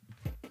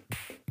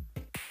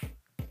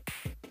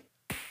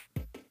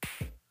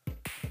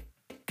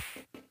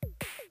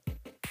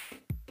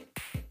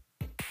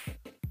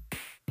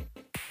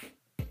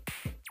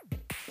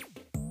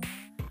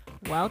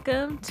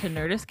Welcome to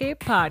Nerd Escape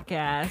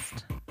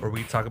Podcast, where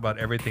we talk about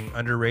everything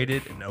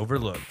underrated and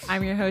overlooked.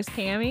 I'm your host,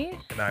 Cami.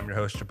 And I'm your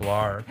host,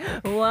 Jablar.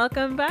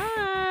 Welcome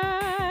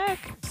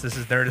back. This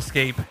is Nerd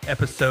Escape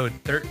episode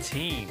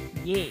 13.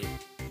 Yeah.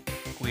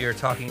 We are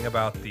talking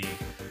about the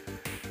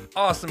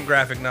awesome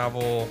graphic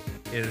novel.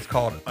 It is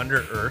called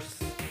Under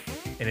Earth,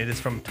 and it is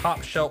from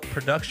Top Shelf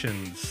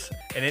Productions.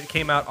 And it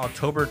came out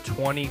October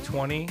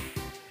 2020,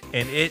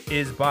 and it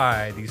is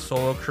by the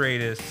solo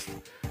creatist,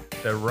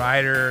 the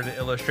writer, the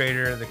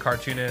illustrator, the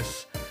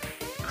cartoonist,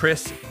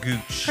 Chris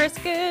Gooch. Chris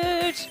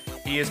Gooch.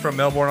 He is from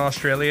Melbourne,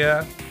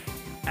 Australia.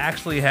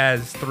 Actually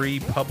has 3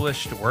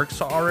 published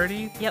works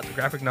already. Yep.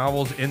 Graphic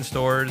novels in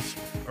stores,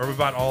 or we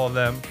bought all of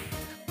them.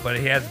 But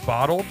he has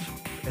Bottled.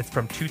 It's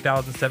from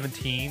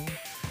 2017.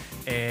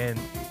 And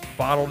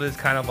Bottled is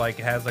kind of like,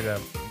 it has like a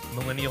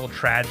millennial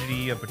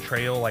tragedy of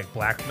betrayal, like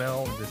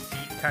blackmail and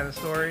deceit kind of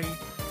story.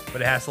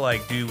 But it has to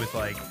like do with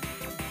like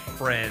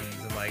friends,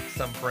 and like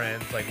some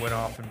friends like went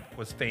off and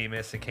was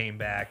famous and came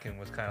back and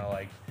was kind of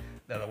like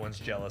the other one's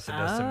jealous and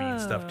does some mean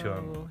stuff to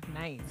him. Oh,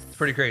 nice. It's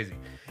pretty crazy.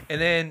 And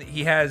then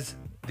he has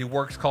the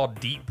works called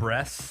Deep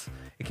Breaths.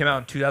 It came out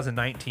in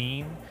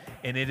 2019,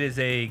 and it is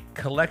a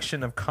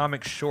collection of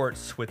comic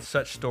shorts with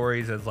such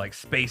stories as like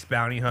space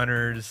bounty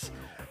hunters.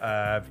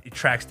 It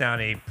tracks down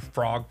a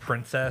frog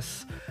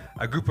princess.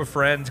 A group of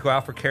friends go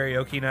out for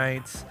karaoke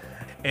nights.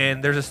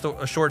 And there's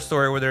a short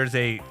story where there's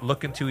a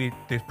look into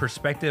the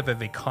perspective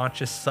of a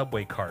conscious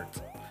subway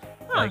cart.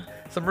 Huh. Like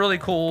some really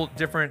cool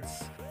different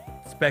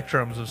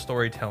spectrums of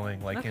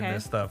storytelling like in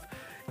this stuff.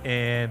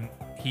 And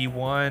he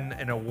won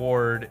an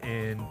award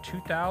in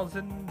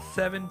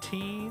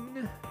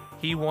 2017.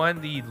 He won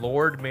the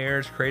Lord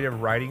Mayor's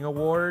Creative Writing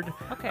Award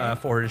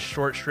for his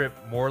short strip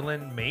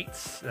Moreland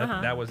Mates.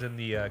 That was in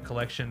the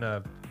collection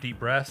of Deep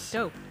Breaths.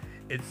 Dope.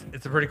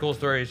 It's a pretty cool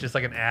story. It's just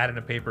like an ad in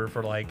a paper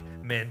for like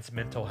men's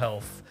mental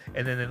health,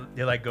 and then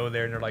they like go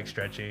there and they're like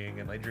stretching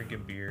and like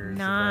drinking beers.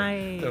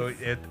 Nice. And, like,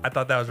 so I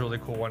thought that was a really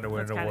cool one to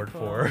win an award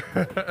for.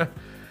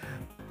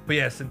 But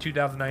yes, in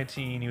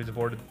 2019 he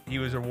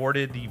was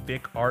awarded the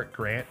Vic Art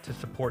Grant to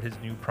support his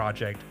new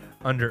project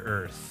Under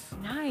Earth.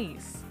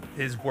 Nice.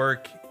 His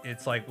work,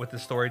 it's like with the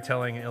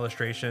storytelling and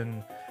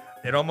illustration,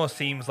 it almost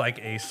seems like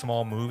a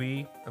small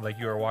movie, like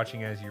you are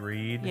watching as you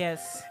read.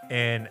 Yes.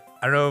 And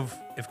I don't know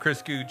if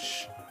Chris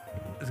Gooch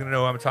is going to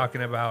know what I'm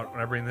talking about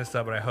when I bring this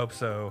up, but I hope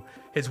so.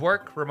 His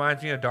work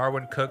reminds me of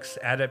Darwin Cook's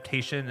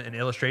adaptation and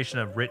illustration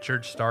of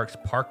Richard Stark's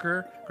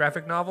Parker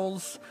graphic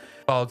novels.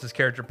 Follows his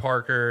character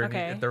Parker.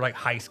 And they're like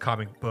heist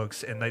comic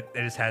books, and it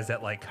just has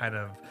that like kind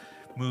of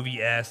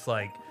movie-esque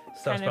like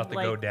stuff's Kind about of to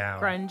like go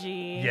down.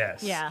 Grungy.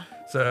 Yes. Yeah.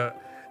 So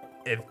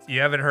if you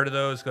haven't heard of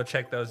those, go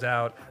check those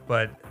out.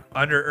 But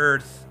Under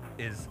Earth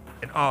is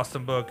an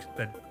awesome book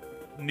that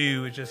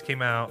new. It just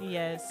came out.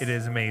 Yes. It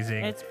is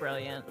amazing. It's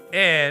brilliant.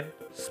 And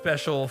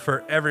special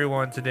for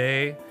everyone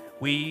today,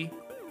 we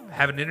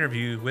have an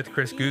interview with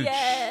Chris Gooch.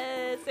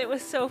 Yes. It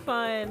was so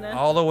fun.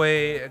 All the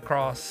way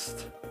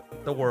across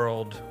the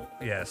world.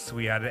 Yes,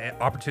 we had an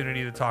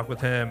opportunity to talk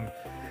with him,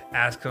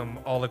 ask him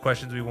all the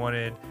questions we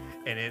wanted.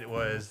 And it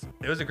was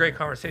a great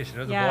conversation.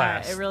 It was a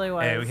blast. It really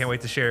was. And we can't wait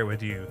to share it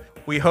with you.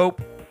 We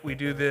hope we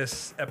do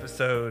this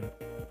episode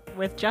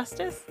with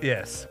justice.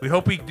 Yes, we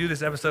hope we do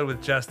this episode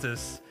with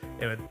justice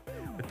and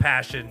with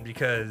passion,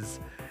 because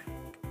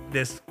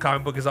this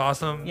comic book is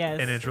awesome. Yes.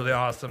 And it's really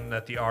awesome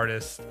that the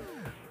artist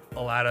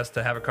allowed us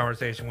to have a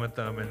conversation with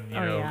them and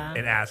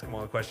and ask them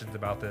all the questions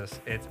about this.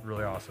 It's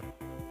really awesome.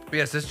 But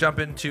yes, let's jump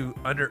into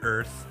Under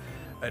Earth.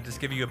 Just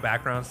give you a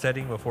background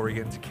setting before we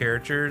get into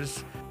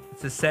characters.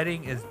 The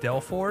setting is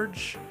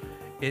Delforge.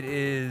 It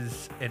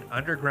is an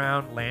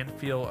underground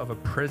landfill of a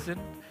prison,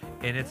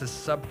 and it's a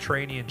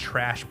subterranean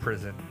trash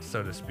prison,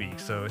 so to speak.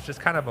 So it's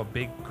just kind of a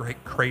big,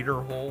 great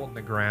crater hole in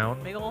the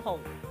ground. Big old hole.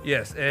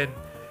 Yes, and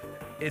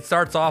it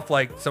starts off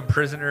like some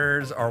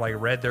prisoners are like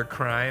read their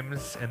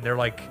crimes, and they're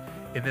like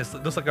in this,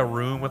 looks like a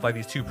room with like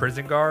these 2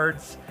 prison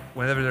guards.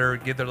 Whenever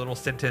they give their little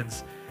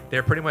sentence,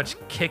 they're pretty much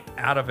kicked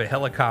out of a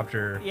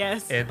helicopter.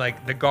 Yes. And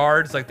like the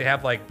guards, like they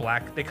have like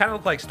black, they kind of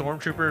look like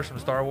stormtroopers from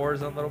Star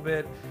Wars a little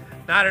bit.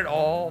 Not at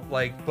all,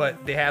 like,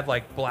 but they have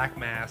like black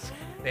masks.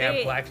 They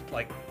have black,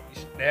 like,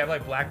 they have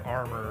like black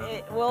armor.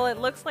 It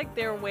looks like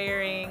they're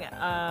wearing,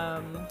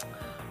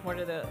 what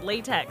are the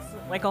latex,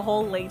 like a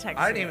whole latex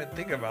I didn't suit. even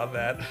think about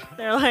that.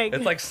 They're like,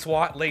 It's like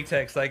SWAT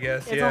latex, I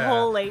guess. it's a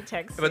whole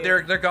latex But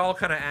suit. they're all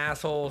kind of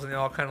assholes, and they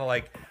all kind of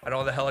like, I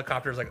know the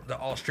helicopter's like the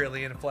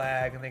Australian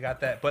flag, and they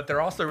got that, but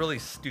they're also really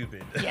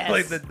stupid.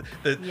 Yes.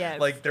 Like Yes.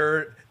 like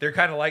they're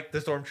kind of like the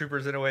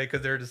stormtroopers in a way,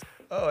 because they're just,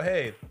 oh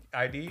hey,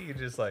 ID, you're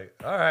just like,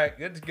 all right,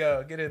 good to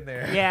go, get in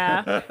there.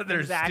 Yeah,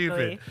 They're exactly.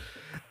 stupid.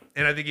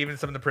 And I think even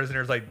some of the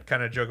prisoners like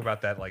kind of joke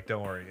about that, like,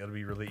 don't worry, it'll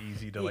be really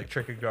easy to like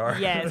trick a guard.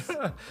 Yes.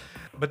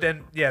 But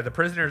then, yeah, the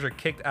prisoners are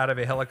kicked out of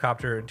a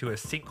helicopter into a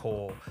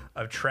sinkhole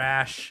of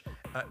trash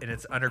in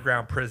its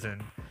underground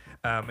prison.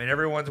 And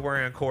everyone's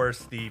wearing, of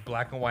course, the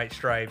black and white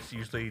stripes,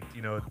 usually,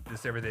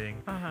 this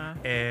everything.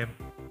 And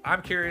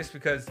I'm curious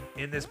because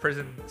in this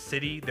prison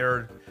city,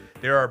 there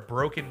there are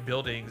broken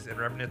buildings and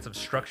remnants of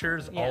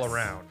structures all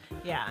around.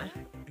 Yeah.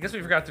 I guess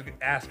we forgot to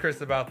ask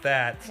Chris about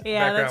that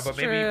Yeah, background, that's but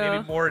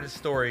maybe more in his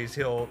stories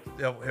he'll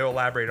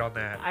elaborate on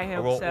that. I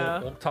hope so.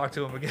 We'll talk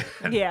to him again.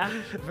 Yeah.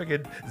 If I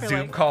could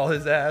Zoom call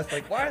his ass,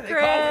 like, why are they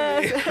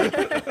calling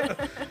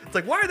me? It's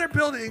like, why are there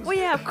buildings? We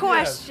have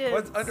questions. Yeah.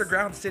 What's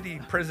underground city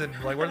prison?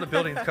 Like, where do the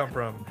buildings come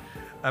from?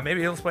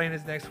 Maybe he'll explain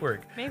his next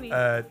work. Maybe.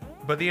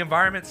 But the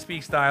environment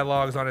speaks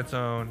dialogues on its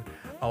own.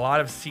 A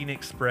lot of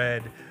scenic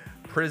spread,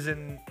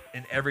 prison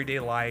in everyday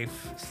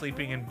life,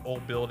 sleeping in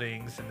old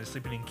buildings and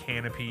sleeping in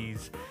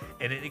canopies,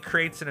 and it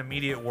creates an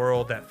immediate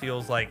world that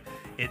feels like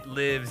it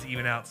lives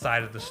even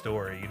outside of the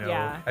story. You know,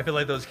 Yeah. I feel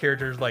like those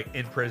characters like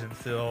in prison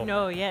still,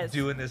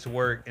 doing this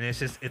work, and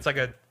it's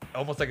like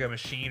almost like a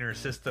machine or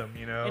system.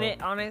 You know, and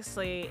it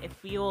honestly, it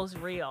feels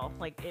real.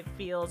 Like it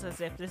feels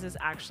as if this is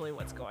actually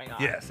what's going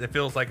on. Yes, it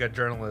feels like a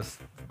journalist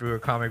through a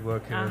comic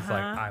book, and it's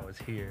like, I was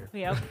here.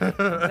 Yep,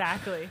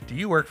 exactly. Do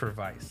you work for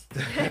Vice?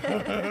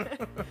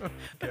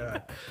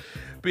 God.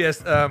 But yes,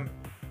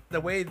 the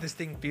way this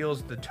thing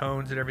feels, the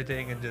tones and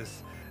everything, and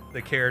just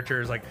the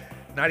characters, like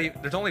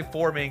there's only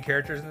 4 main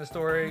characters in the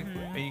story,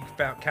 and you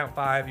can count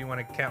 5. You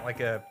want to count like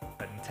an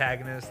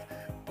antagonist,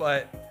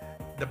 but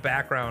the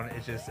background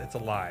is it's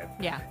alive.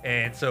 Yeah.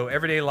 And so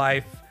everyday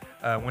life,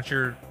 once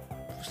you're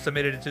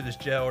submitted into this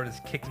jail or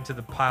just kicked into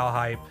the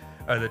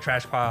the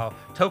trash pile,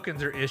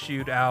 tokens are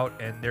issued out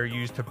and they're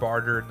used to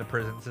barter in the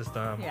prison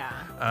system.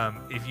 Yeah.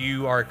 If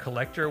you are a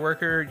collector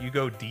worker, you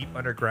go deep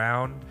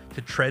underground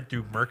to tread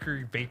through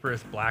mercury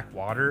vaporous black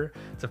water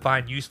to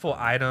find useful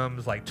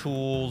items like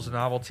tools,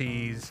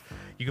 novelties.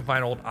 You can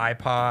find old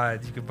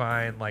iPods, you can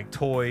find like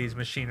toys,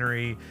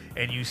 machinery,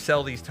 and you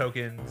sell these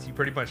tokens. You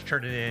pretty much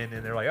turn it in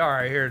and they're like, all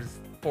right, here's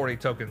 40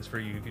 tokens for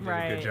you if you did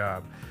a good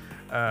job.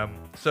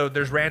 So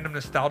there's random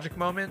nostalgic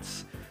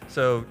moments.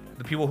 So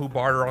the people who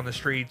barter on the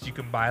streets, you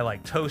can buy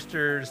like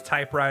toasters,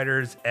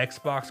 typewriters,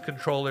 Xbox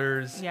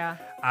controllers,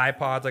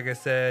 iPods, like I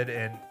said,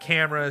 and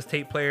cameras,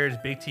 tape players,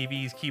 big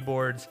TVs,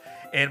 keyboards.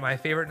 And my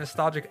favorite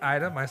nostalgic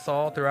item I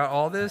saw throughout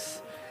all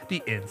this, the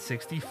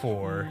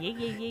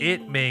N64.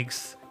 It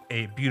makes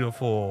a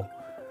beautiful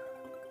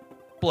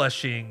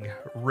blushing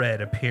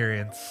red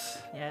appearance.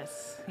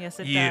 Yes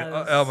it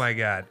does. Oh my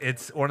God.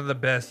 It's one of the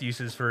best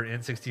uses for an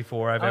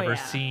N64 I've ever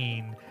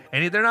seen.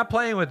 And they're not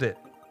playing with it.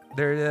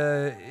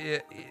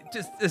 They're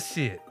just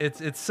see it.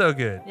 It's so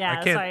good.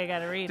 Yeah, that's why you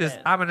gotta read it.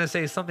 I'm gonna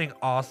say something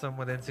awesome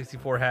when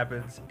N64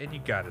 happens, and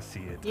you gotta see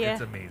it. Yeah.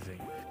 It's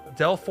amazing.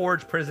 Del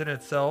Forge prison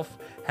itself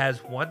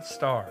has 1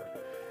 star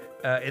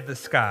in the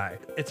sky.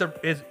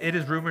 It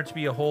is rumored to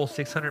be a whole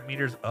 600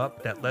 meters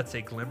up that lets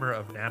a glimmer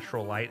of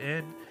natural light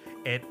in,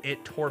 and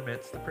it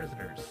torments the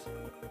prisoners.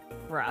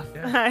 Rough.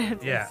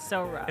 Yeah. It's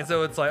so rough. And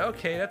so it's like,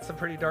 okay, that's some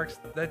pretty dark.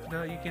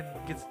 You can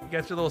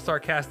get your little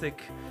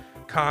sarcastic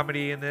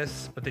comedy in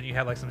this, but then you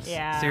have like some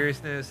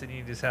seriousness, and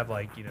you just have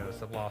like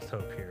some lost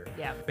hope here.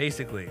 Yeah.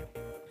 Basically,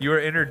 you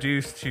are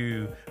introduced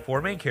to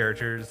 4 main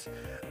characters,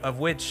 of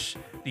which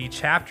the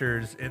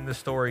chapters in the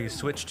story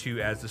switch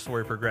to as the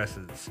story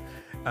progresses.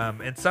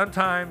 And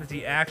sometimes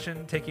the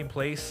action taking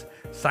place,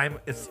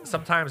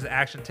 sometimes the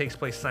action takes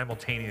place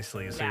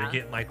simultaneously. So you're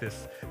getting like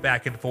this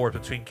back and forth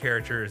between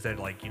characters that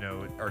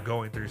are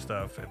going through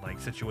stuff and like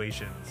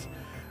situations.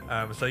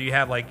 So you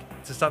have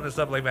like, to sum this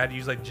up, like I had to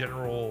use like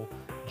general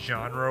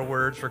genre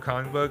words for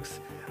comic books.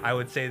 I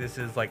would say this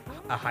is like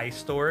a heist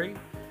story.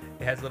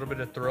 It has a little bit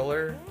of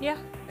thriller. Yeah.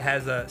 It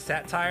has a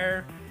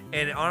satire.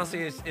 And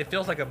honestly, it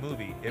feels like a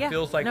movie. It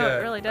feels like it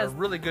really does. a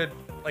really good,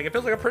 like it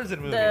feels like a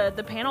prison movie.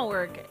 The panel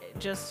work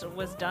just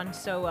was done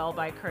so well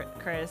by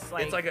Chris.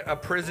 Like, it's like a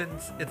prison.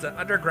 It's an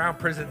underground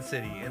prison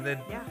city, and then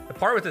the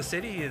part with the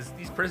city is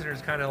these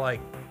prisoners kind of like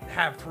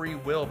have free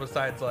will.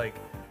 Besides, like,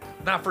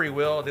 not free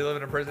will. They live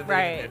in a prison.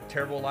 They live a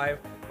terrible life,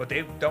 but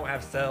they don't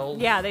have cells.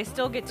 Yeah, they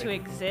still get to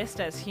exist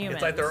as humans.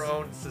 It's like their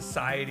own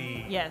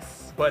society.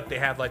 Yes. But they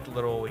have like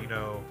little,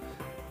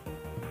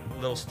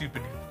 little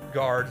stupid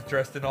guards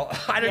dressed in all.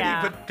 I didn't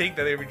even think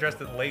that they would be dressed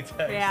in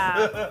latex.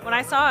 Yeah. When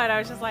I saw it, I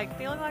was just like,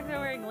 they look like they're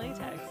wearing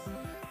latex.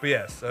 But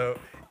yeah,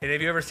 and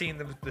have you ever seen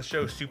the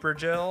show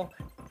Supergel?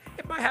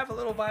 It might have a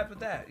little vibe with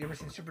that. You ever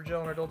seen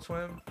Supergel on Adult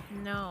Swim?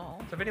 No.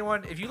 So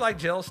if you like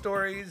jail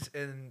stories,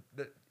 and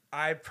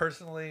I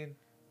personally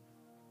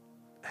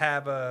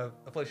have a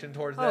affliction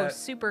towards that. Oh,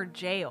 Super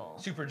Jail.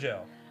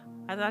 Supergel.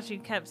 I thought you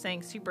kept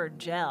saying Super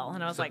Gel,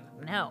 and I was like,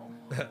 no.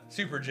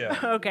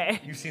 Supergel.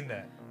 Okay. You've seen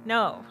that?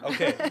 No.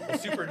 Okay. Well,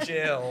 Super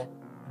Jail.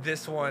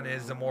 This one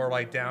is a more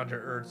like down to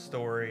earth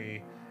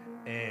story,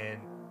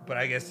 but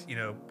I guess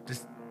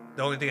just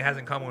the only thing it has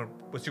in common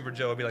with Super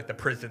Jail would be like the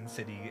prison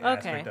city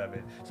aspect of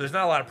it. So there's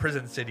not a lot of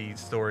prison city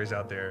stories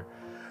out there.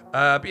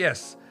 But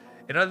yes,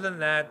 and other than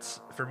that,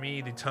 for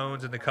me, the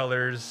tones and the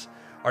colors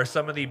are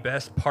some of the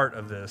best part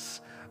of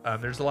this.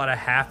 There's a lot of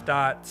half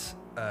dot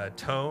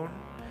tone.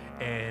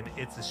 And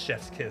it's a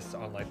chef's kiss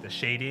on like the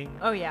shading.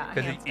 Oh yeah,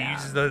 because it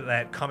uses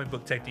that comic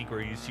book technique where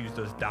you just use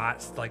those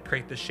dots to like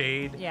create the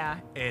shade. Yeah.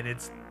 And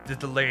it's just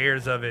the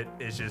layers of it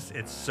is just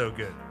it's so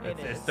good.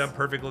 It's done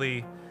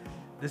perfectly.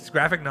 This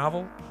graphic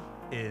novel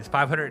is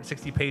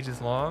 560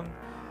 pages long,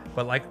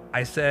 but like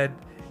I said,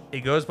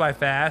 it goes by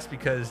fast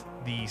because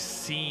the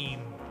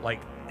scene,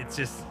 like, it's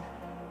just,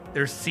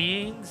 there's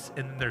scenes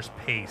and then there's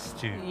pace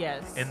too.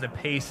 Yes. And the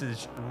pace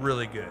is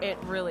really good. It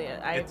really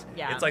is.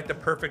 It's like the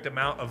perfect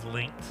amount of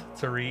length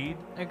to read.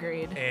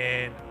 Agreed.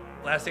 And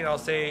last thing I'll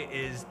say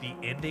is the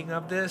ending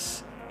of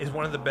this is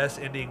one of the best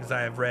endings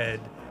I have read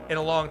in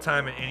a long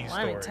time in any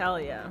story. Let me tell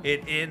you.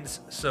 It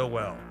ends so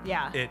well.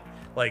 Yeah. It,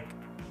 like,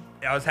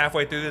 I was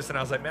halfway through this and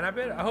I was like, man,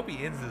 I hope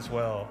he ends this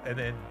well. And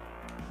then,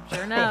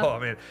 sure enough. oh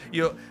man,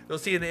 you'll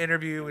see in the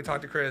interview, we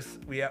talked to Chris,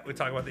 we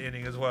talk about the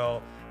ending as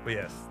well. But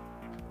yes,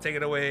 take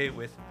it away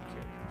with the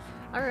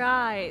characters. All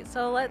right,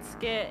 so let's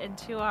get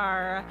into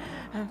our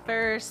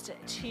first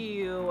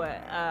two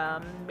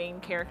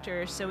main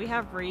characters. So we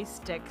have Reese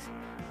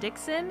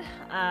Dixon,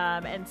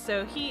 and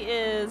so he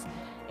is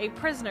a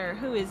prisoner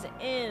who is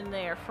in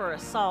there for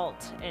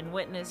assault and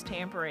witness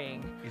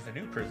tampering. He's a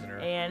new prisoner.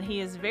 And he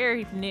is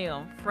very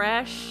new,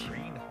 fresh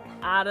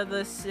out of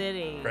the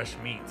city. Fresh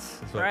meats.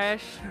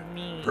 Fresh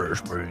meat.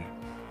 Fresh meat.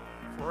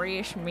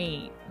 Fresh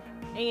meat.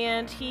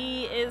 And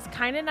he is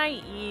kind of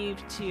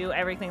naive to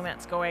everything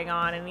that's going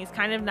on, and he's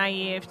kind of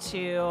naive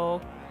to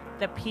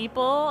the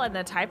people and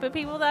the type of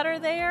people that are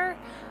there.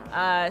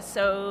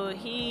 So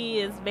he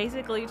is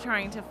basically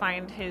trying to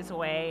find his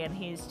way, and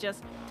he's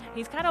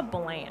kind of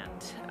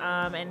bland.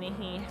 And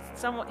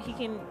he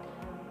can,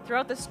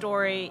 throughout the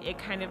story, it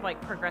kind of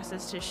like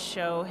progresses to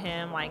show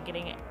him like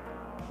getting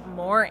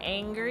more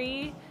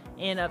angry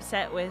and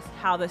upset with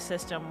how the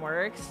system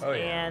works. Oh,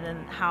 yeah.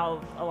 And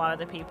how a lot of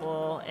the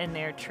people in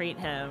there treat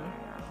him.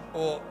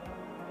 Well,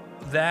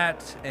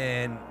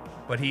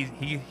 but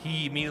he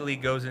immediately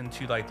goes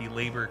into like the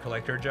labor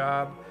collector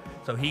job,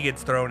 so he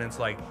gets thrown into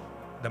like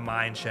the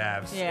mine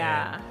shafts.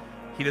 Yeah. And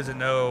he doesn't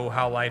know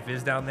how life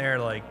is down there.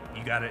 Like,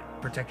 you gotta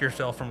protect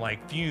yourself from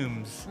like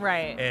fumes.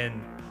 Right.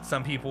 And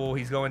some people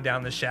he's going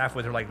down the shaft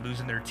with are like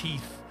losing their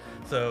teeth.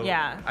 So,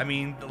 yeah. I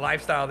mean, the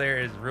lifestyle there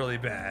is really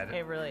bad.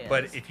 It really is.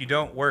 But if you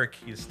don't work,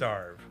 you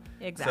starve.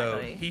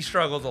 Exactly. So he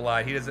struggles a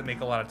lot. He doesn't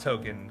make a lot of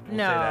token. We'll say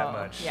that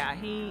much. Yeah,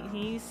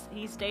 he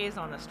stays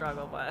on the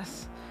struggle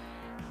bus.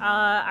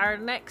 Our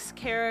next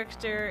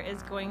character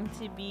is going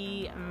to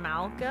be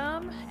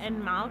Malcolm,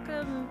 and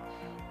Malcolm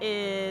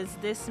is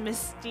this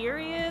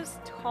mysterious,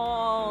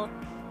 tall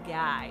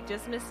guy.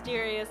 Just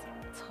mysterious,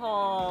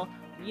 tall.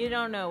 You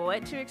don't know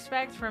what to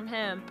expect from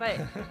him, but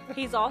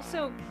he's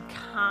also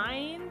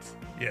kind.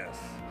 Yes.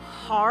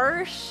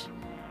 Harsh.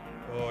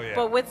 Oh, yeah.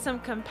 But with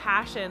some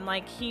compassion.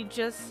 Like,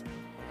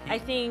 I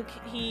think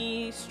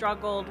he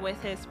struggled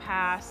with his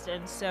past,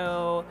 and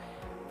so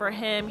for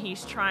him,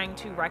 he's trying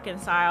to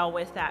reconcile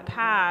with that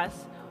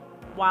past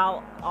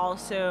while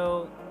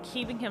also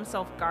keeping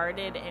himself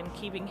guarded and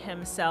keeping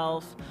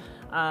himself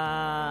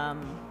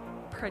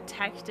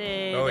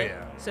protected. Oh,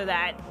 yeah. So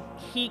that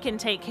he can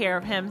take care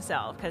of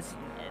himself, because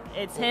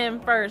it's him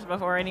first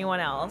before anyone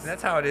else. And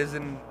that's how it is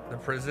in the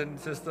prison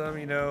system,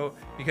 you know,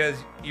 because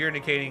you're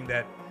indicating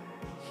that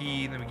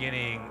he, in the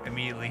beginning,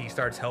 immediately he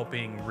starts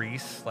helping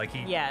Reese. Like,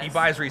 he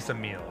buys Reese a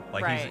meal.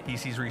 Like, right. he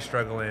sees Reese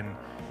struggling,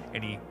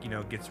 and he,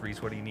 gets Reese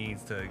what he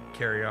needs to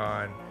carry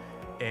on.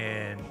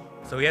 And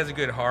so he has a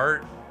good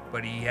heart,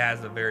 but he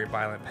has a very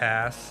violent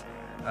past.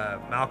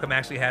 Malcolm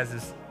actually has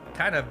this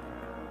kind of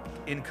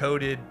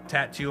encoded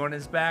tattoo on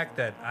his back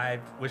that I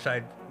wish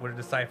I would have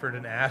deciphered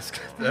and asked.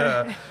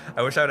 I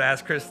wish I would have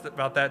asked Chris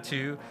about that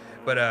too.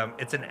 But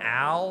it's an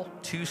owl,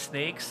 2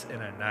 snakes,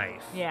 and a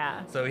knife.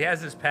 Yeah. So he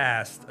has this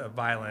past of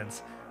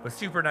violence, but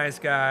super nice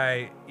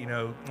guy,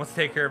 wants to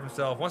take care of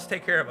himself, wants to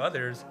take care of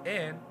others,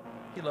 and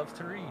he loves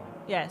to read.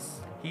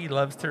 Yes. He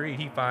loves to read.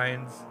 He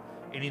finds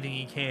anything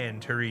he can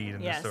to read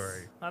in the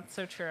story. That's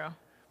so true.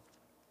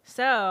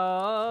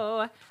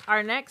 So,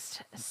 our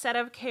next set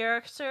of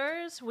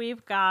characters,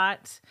 we've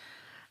got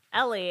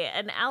Ellie.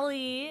 And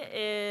Ellie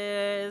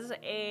is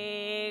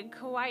a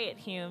quiet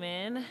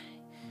human.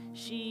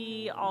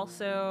 She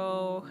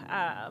also,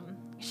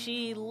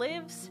 she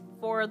lives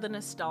for the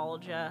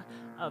nostalgia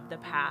of the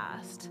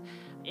past.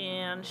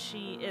 And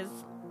she is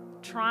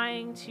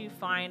trying to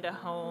find a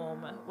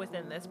home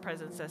within this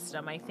prison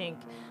system. I think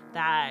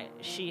that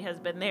she has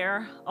been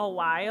there a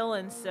while,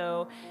 and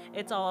so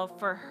it's all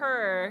for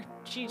her.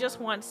 She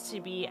just wants to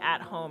be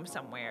at home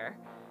somewhere.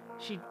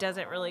 She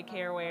doesn't really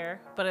care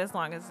where, but as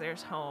long as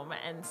there's home.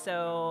 And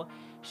so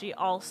she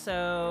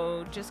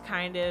also just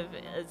kind of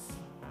is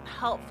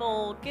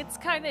helpful,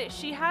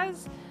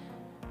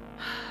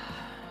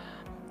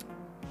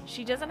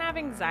 she doesn't have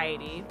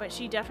anxiety, but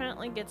she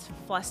definitely gets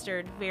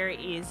flustered very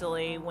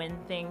easily when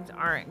things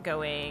aren't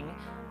going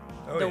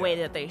the way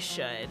that they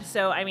should.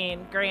 So, I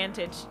mean,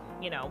 granted,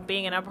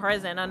 being in a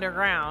prison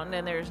underground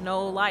and there's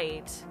no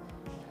light,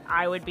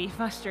 I would be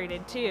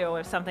frustrated too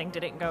if something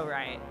didn't go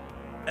right.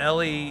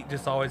 Ellie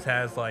just always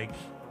has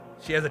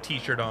she has a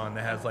t-shirt on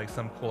that has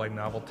some cool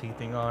novelty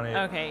thing on it.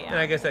 Okay, yeah. And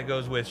I guess that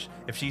goes with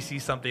if she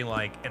sees something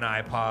like an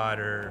iPod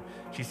or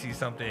she sees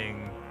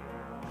something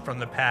from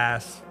the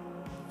past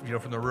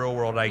from the real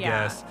world, I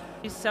guess.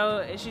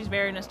 She's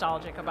very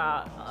nostalgic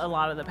about a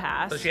lot of the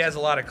past. So she has a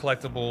lot of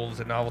collectibles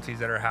and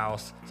novelties at her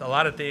house. So a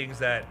lot of things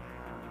that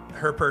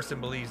her person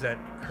believes that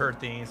her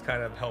things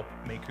kind of help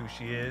make who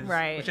she is,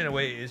 right? Which in a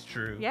way is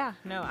true. Yeah,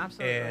 no,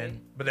 absolutely.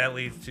 But that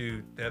leads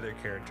to the other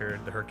character,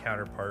 her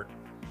counterpart.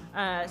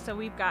 So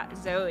we've got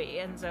Zoe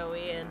and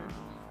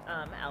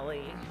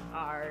Ellie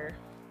are,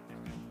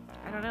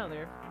 I don't know,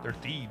 they're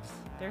thieves.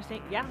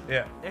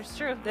 Yeah, that's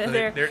true. So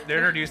they're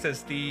introduced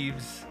as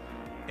thieves,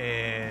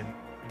 and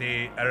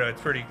I don't know.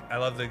 It's pretty. I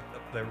love the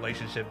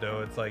relationship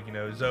though. It's like,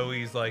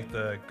 Zoe's like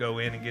the go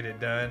in and get it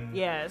done.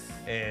 Yes.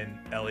 And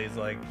Ellie's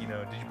like, did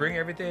you bring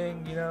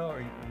everything? Or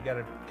you got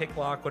a pick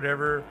lock,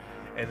 whatever.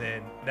 And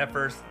then that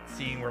first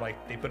scene where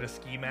like they put a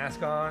ski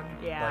mask on.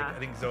 Yeah. Like I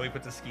think Zoe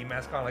puts a ski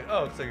mask on. Like,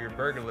 oh, so you're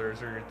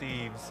burglars or you're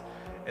thieves.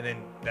 And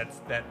then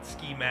that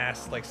ski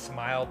mask like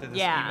smiled through the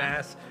ski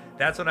mask.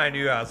 That's when I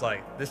knew. I was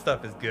like, this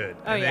stuff is good.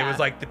 And it was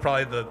like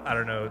probably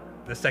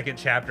the second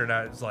chapter, and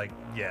I was like,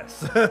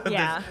 yes,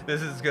 yeah,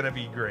 this is gonna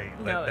be great.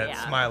 That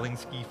smiling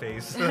ski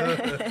face.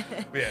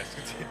 Yes,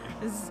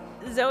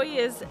 continue. Zoe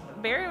is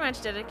very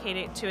much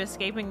dedicated to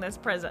escaping this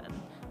prison.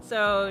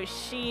 So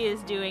she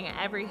is doing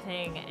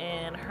everything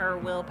in her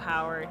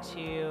willpower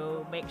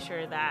to make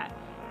sure that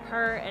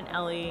her and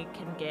Ellie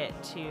can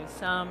get to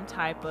some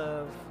type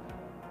of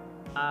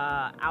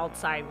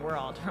outside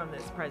world from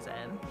this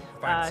prison.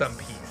 Find some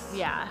peace.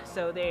 Yeah,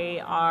 so they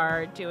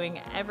are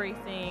doing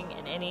everything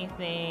and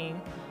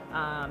anything,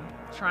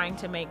 trying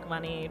to make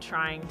money,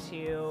 trying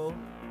to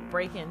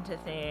break into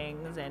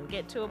things and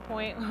get to a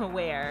point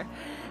where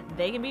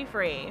they can be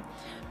free.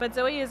 But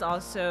Zoe is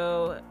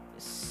also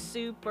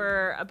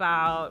super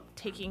about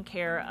taking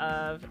care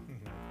of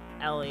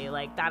Ellie.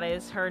 Like, that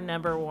is her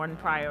number one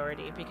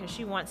priority, because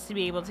she wants to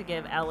be able to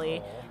give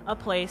Ellie a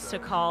place to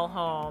call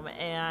home.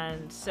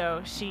 And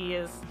so she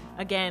is,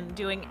 again,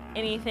 doing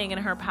anything in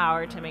her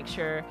power to make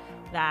sure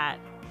that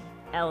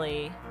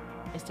Ellie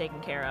is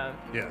taken care of.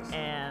 Yes.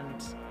 And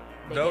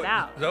they get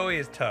out. Zoe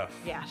is tough.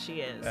 Yeah,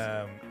 she is.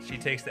 She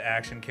takes the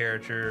action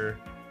character.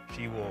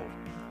 She will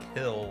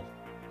kill.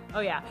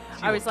 Oh, yeah.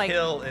 I was like,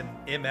 kill an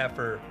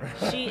MFer.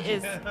 She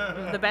is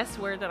the best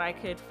word that I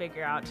could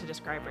figure out to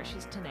describe her.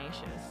 She's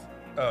tenacious.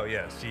 Oh,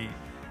 yeah.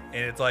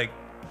 And it's like,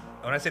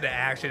 when I say the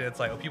action, it's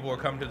like, people are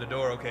coming to the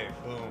door. Okay,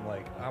 boom.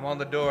 Like, I'm on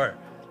the door.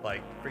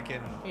 Like,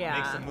 freaking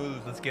make some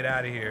moves. Let's get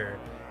out of here.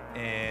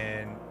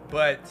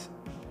 But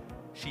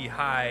she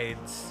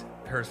hides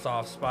her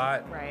soft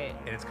spot. Right.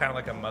 And it's kind of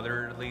like a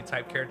motherly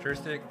type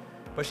characteristic.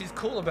 But she's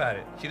cool about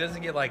it. She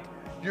doesn't get like,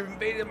 you've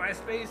invaded my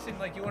space and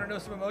like you want to know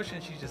some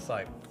emotion. She's just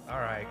like, all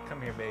right, come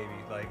here, baby.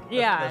 Like,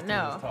 let's do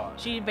this talk.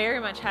 She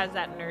very much has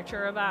that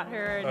nurture about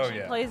her, and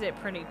she plays it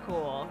pretty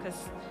cool, because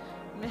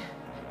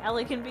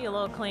Ellie can be a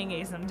little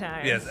clingy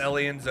sometimes. Yes,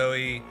 Ellie and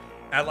Zoe,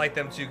 I like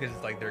them too, because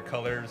it's like their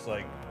colors.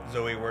 Like,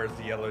 Zoe wears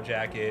the yellow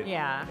jacket,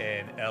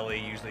 and Ellie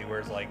usually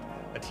wears like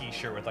a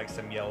t-shirt with like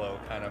some yellow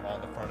kind of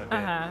on the front of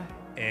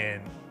it.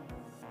 And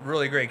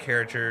really great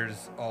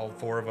characters, all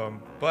four of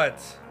them.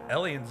 But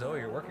Ellie and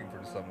Zoe are working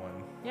for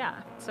someone.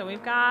 Yeah, so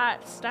we've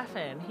got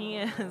Stefan. He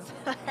is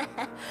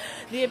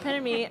the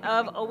epitome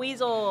of a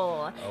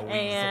weasel,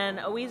 and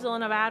a weasel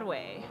in a bad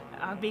way.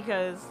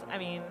 Because, I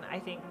mean, I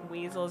think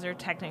weasels are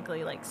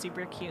technically like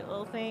super cute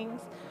little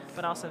things,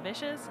 but also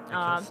vicious.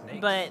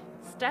 But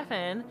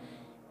Stefan,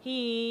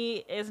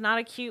 he is not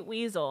a cute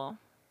weasel.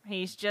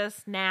 He's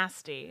just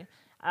nasty.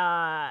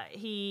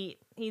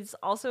 He's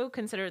also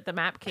considered the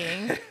map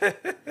king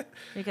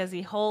because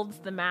he holds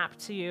the map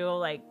to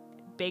like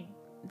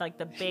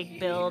the big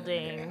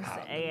buildings,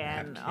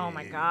 and oh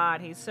my god,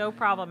 he's so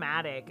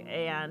problematic.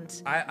 And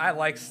I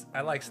like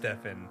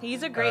Stefan.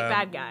 He's a great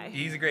bad guy.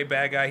 He's a great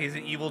bad guy. He's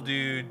an evil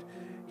dude.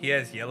 He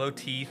has yellow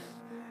teeth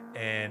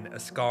and a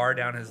scar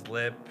down his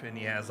lip, and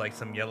he has like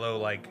some yellow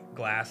like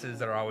glasses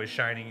that are always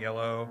shining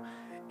yellow.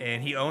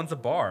 And he owns a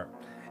bar,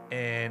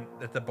 and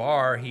at the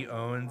bar he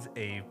owns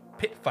a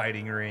pit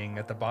fighting ring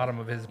at the bottom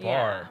of his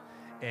bar.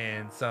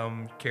 And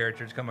some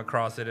characters come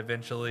across it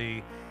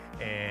eventually,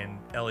 and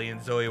Ellie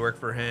and Zoe work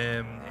for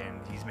him, and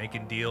he's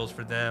making deals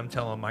for them,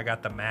 tell them, I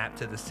got the map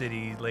to the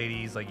city,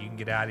 ladies, like, you can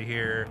get out of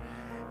here.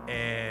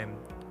 And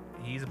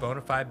he's a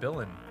bona fide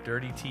villain.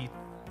 Dirty teeth,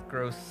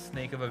 gross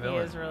snake of a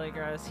villain. He is really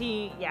gross.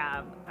 He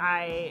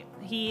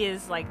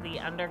is like the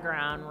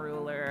underground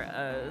ruler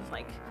of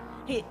like,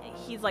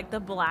 he's like the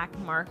black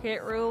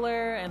market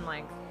ruler, and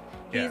like,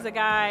 he's a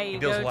guy you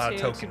go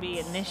to be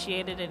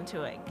initiated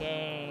into a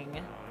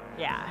gang.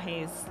 Yeah,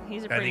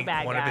 he's a pretty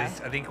bad guy.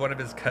 I think one of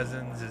his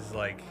cousins is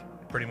like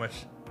pretty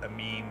much a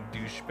mean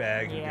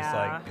douchebag who just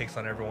like picks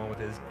on everyone with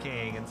his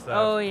gang and stuff.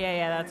 Oh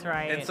yeah, that's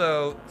right. And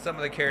so some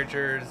of the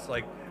characters,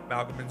 like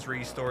Malcolm and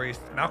Ree's stories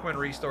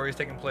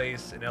taking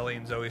place, and Ellie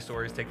and Zoe's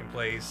stories taking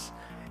place,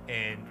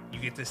 and you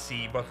get to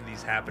see both of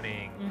these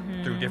happening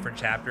through different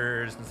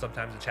chapters, and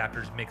sometimes the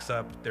chapters mix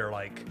up their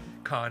like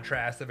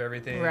contrast of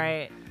everything.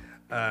 Right.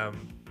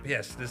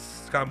 Yes,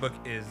 this comic book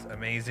is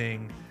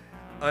amazing.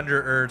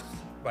 Under Earth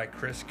by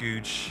Chris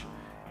Gooch.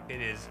 It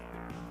is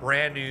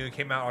brand new.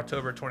 Came out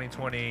October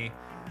 2020.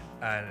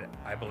 and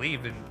I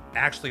believe in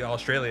actually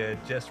Australia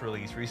just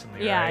released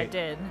recently. Yeah, right? it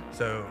did.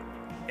 So,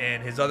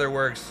 and his other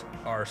works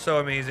are so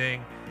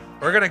amazing.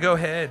 We're gonna go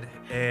ahead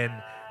and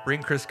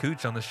bring Chris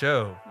Gooch on the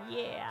show.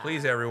 Yeah.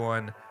 Please,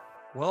 everyone,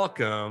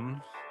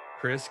 welcome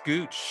Chris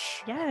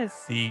Gooch.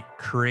 Yes. The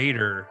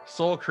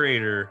sole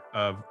creator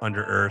of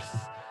Under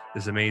Earth,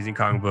 this amazing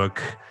comic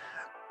book,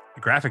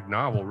 graphic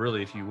novel,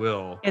 really, if you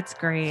will. It's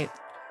great.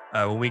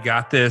 When we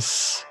got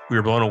this, we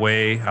were blown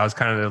away. I was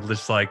kind of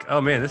just like,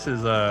 oh man, this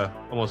is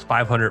almost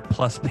 500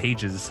 plus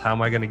pages. How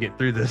am I going to get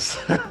through this?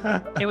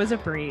 It was a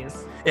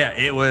breeze. Yeah,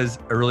 it was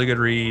a really good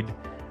read.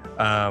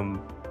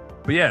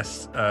 But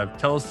yes,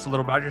 tell us a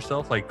little about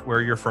yourself, like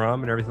where you're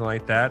from and everything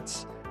like that.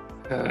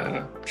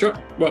 Sure.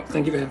 Well,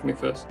 thank you for having me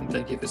first, and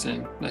thank you for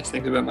saying nice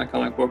things about my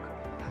comic book.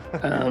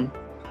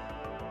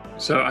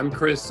 So I'm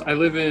Chris. I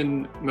live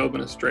in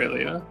Melbourne,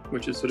 Australia,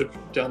 which is sort of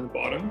down the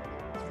bottom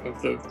of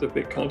the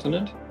big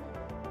continent.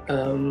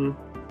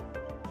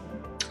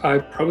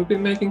 I've probably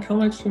been making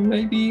comics for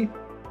maybe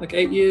like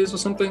 8 years or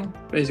something,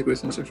 basically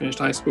since I finished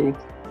high school.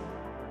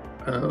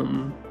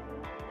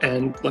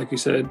 And like you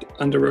said,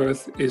 Under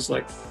Earth is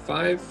like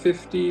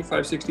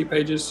 560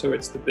 pages, so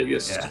it's the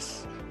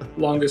biggest,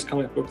 longest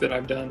comic book that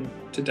I've done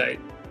to date.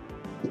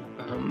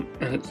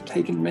 And it's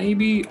taken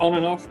maybe on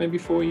and off, maybe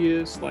 4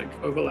 years, like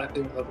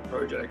overlapping with other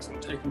projects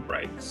and taking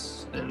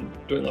breaks and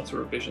doing lots of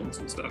revisions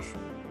and stuff.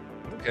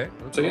 Okay.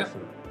 So yeah.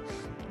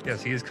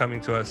 Yes, he is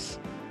coming to us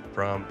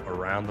from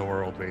around the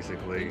world,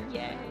 basically.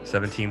 Yay.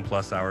 17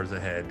 plus hours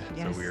ahead.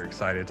 Yes. So we're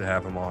excited to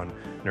have him on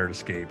Nerd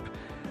Escape.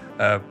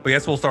 But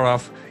yes, we'll start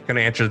off, going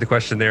to answer the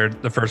question there.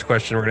 The first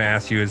question we're going to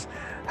ask you is,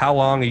 how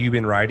long have you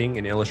been writing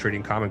and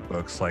illustrating comic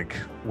books? Like,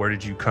 where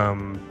did you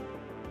come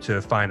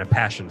to find a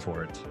passion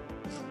for it?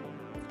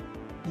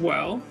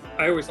 Well,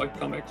 I always liked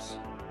comics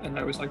and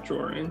I always liked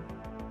drawing.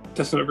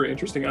 That's not a very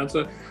interesting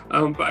answer.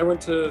 But I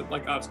went to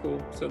like art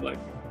school, so like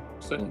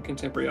studying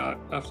contemporary art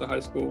after high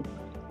school.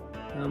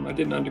 I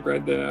did an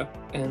undergrad there,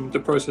 and the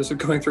process of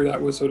going through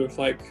that was sort of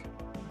like,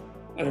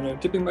 I don't know,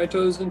 dipping my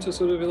toes into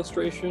sort of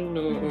illustration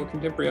or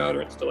contemporary art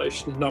or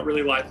installation, not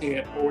really liking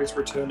it, always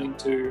returning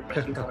to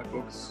making comic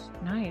books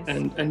Nice.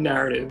 and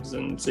narratives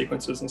and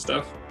sequences and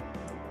stuff.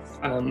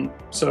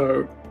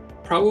 So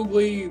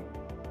probably,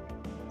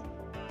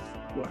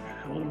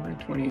 how old am I,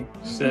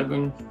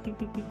 27?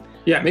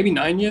 Yeah, maybe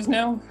 9 years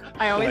now.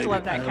 I always Like,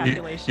 love that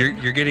calculation.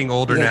 You're getting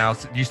older Yeah. now.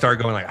 So you start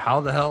going like, how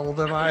the hell old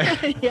am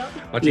I? Yep.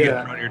 Once you Yeah.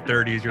 get around your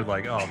 30s, you're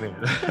like, oh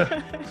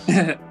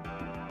man.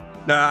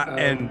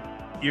 And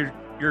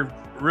you're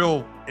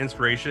real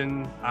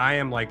inspiration. I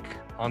am like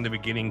on the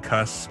beginning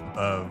cusp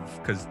of,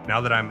 because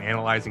now that I'm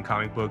analyzing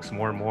comic books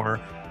more and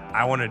more,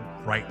 I want to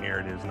write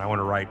narratives and I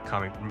want to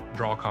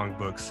draw comic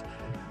books.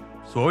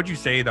 So what would you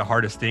say the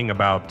hardest thing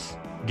about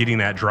getting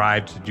that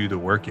drive to do the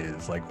work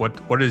is? Like,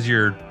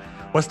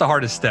 what's the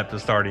hardest step to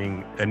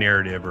starting a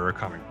narrative or a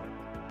comic book?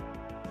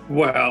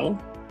 Well,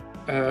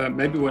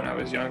 maybe when I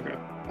was younger,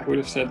 I would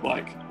have said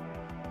like,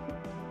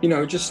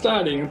 just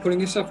starting and putting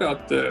yourself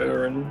out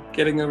there and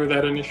getting over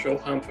that initial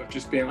hump of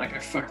just being like, I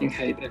fucking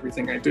hate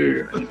everything I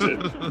do, and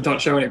to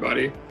not show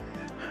anybody.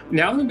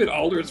 Now I'm a bit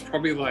older, it's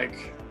probably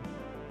like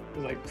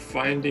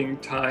finding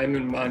time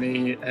and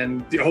money,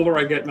 and the older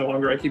I get and the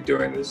longer I keep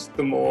doing this,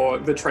 the more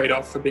the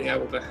trade-off for being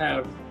able to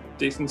have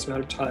decent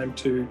amount of time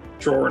to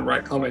draw and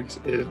write comics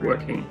is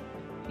working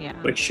Yeah.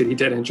 like shitty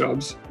dead-end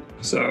jobs.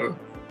 So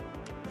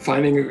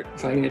finding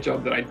a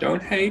job that I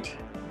don't hate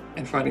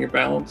and finding a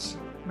balance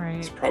Right.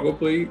 is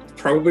probably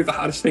the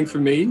hardest thing for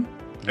me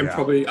and Yeah.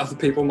 probably other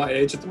people my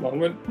age at the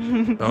moment.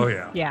 Oh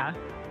yeah. Yeah.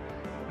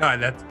 No,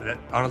 that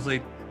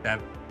honestly, that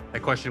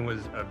question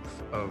was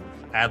of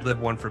ad lib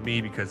one for me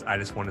because I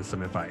just wanted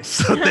some advice.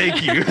 So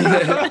thank you.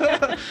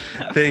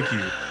 Thank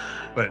you.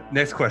 But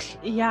next question.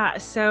 Yeah.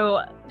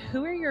 So,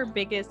 who are your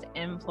biggest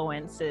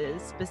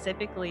influences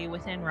specifically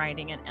within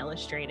writing and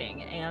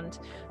illustrating? And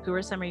who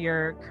are some of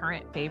your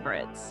current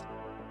favorites?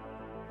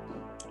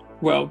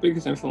 Well,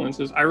 biggest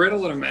influences. I read a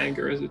lot of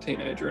manga as a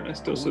teenager and I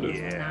still sort of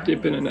Yeah.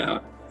 dip in and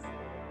out.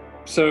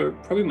 So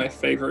probably my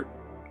favorite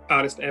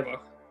artist ever,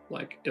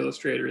 like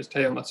illustrator, is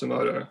Teo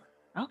Matsumoto.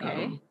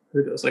 Okay.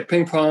 Who does like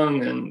Ping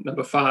Pong and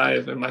Number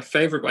 5. And my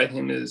favorite by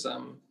him is,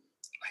 I'm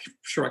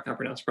sure I can't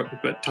pronounce it properly,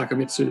 but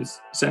Takamitsu's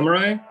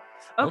Samurai.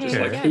 Okay. Just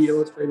like yes. he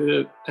illustrated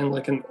it, and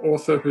like an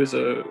author who's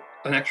an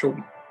actual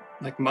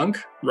like monk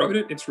wrote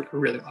it. I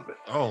really love it.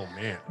 Oh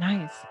man.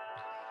 Nice.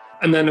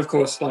 And then of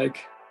course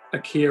like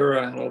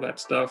Akira and all that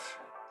stuff.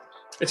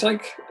 It's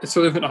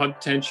sort of an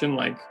odd tension.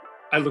 Like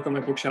I look on my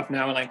bookshelf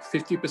now and like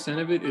 50%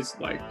 of it is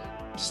like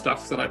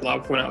stuff that I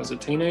loved when I was a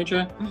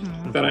teenager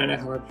Mhm. that I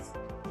now have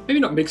maybe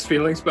not mixed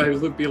feelings, but I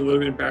would be a little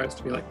bit embarrassed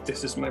to be like,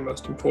 this is my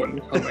most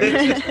important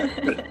comic.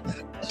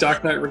 But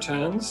Dark Knight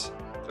Returns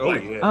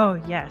Yeah.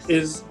 Oh, yes.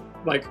 is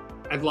like,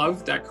 I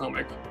love that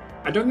comic.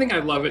 I don't think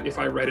I'd love it if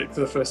I read it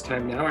for the first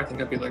time now. I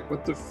think I'd be like,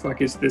 what the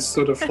fuck is this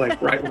sort of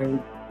like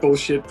right-wing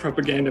bullshit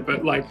propaganda?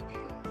 But like,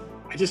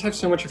 I just have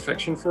so much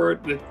affection for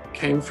it that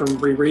came from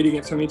rereading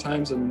it so many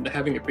times and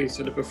having it be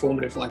sort of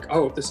performative, like,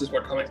 oh, this is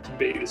what comics can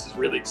be. This is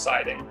really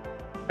exciting.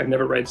 I've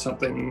never read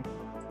something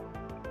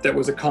that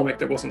was a comic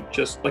that wasn't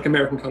just like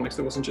American comics,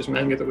 that wasn't just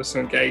manga, that was so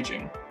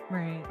engaging.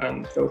 Right.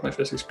 That was my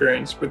first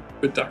experience with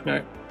Dark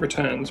Knight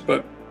Returns.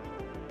 But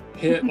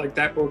here, like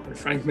that book and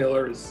Frank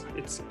Miller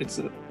it's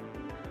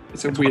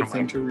a weird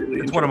thing to really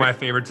It's enjoy. one of my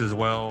favorites as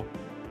well.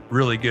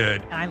 Really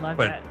good. I love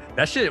But it.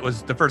 that shit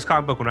was the first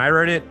comic book when I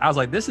read it. I was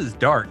like, this is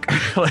dark.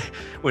 Like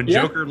when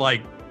Yeah. Joker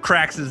like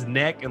cracks his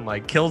neck and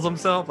like kills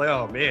himself. Like,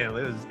 oh man,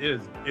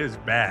 it was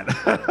bad.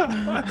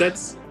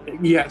 That's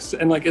yes,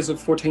 and like as a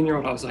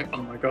 14-year-old, I was like,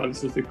 oh my god,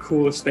 this is the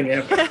coolest thing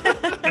ever.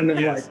 And then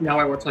Yes. like now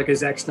I watch like a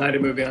Zack Snyder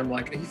movie, and I'm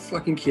like, are you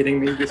fucking kidding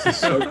me? This is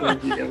so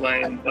clunky and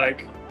lame.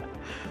 Like,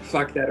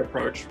 fuck that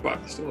approach. But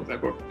I still love that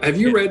book. Have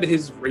you read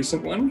his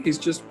recent one? He's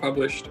just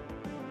published,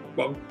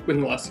 well,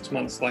 within the last 6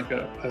 months, like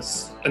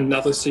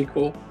another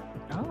sequel.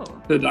 Oh.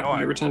 The Dark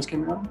Knight Returns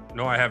came out.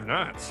 No, I have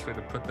not. Going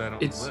to put that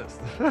on It's-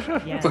 the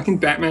list. Yes. Fucking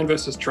Batman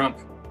versus Trump.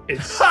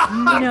 It's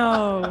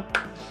No.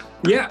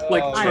 yeah,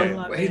 like Oh, I Trump,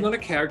 love he's it. not a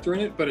character in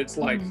it, but it's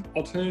like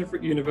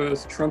alternative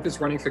universe. Trump is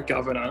running for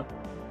governor,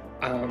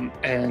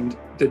 and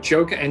the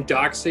Joker and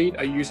Darkseid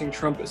are using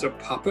Trump as a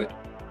puppet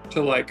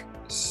to like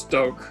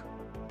stoke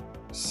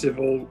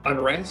civil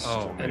unrest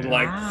Oh, and man.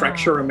 like Wow.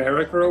 fracture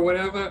America or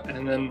whatever.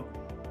 And then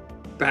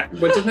it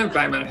doesn't have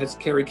Batman, it has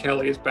Carrie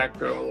Kelly as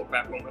Batgirl or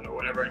Batwoman or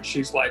whatever, and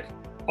she's like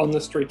on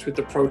the streets with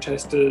the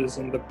protesters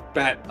and the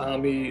Bat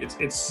Army.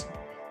 It's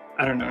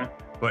I don't know.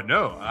 But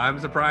no, I'm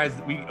surprised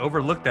we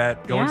overlooked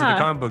that going to the Yeah.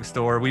 comic book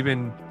store.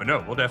 But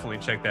no, we'll definitely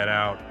check that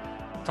out.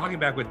 Talking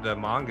back with the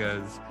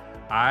mangas,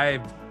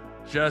 I've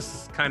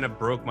just kind of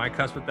broke my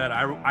cusp with that.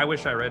 I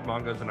wish I read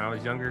mangas when I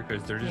was younger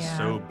because they're just Yeah.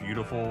 so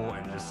beautiful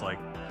and just like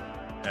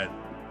that.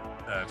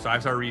 So I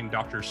started reading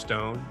Dr.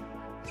 Stone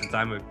since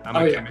I'm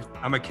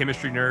a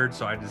chemistry nerd.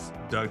 So I just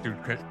dug through.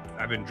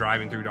 I've been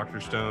driving through Dr.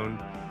 Stone,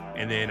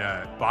 and then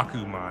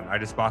Bakuman. I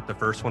just bought the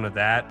first one of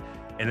that.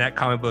 And that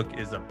comic book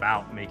is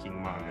about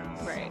making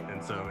mangas. Right.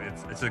 And so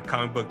it's a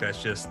comic book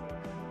that's just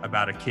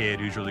about a kid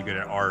who's really good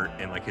at art,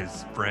 and like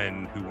his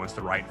friend who wants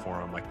to write for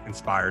him like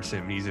inspires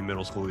him. He's in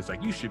middle school. He's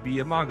like, you should be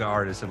a manga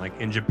artist. And like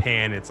in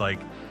Japan, it's like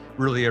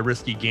really a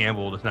risky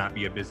gamble to not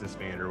be a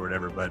businessman or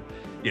whatever. But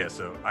yeah,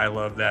 so I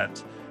love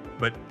that.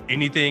 But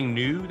anything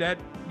new that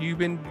you've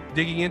been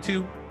digging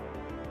into?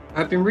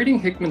 I've been reading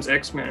Hickman's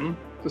X-Men,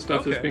 the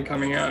stuff that's Okay. been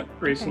coming out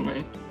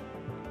recently.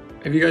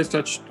 Have you guys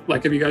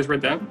have you guys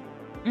read that?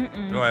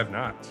 Mm-mm. No, I have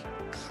not.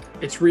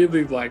 It's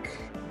really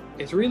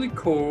it's really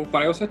cool,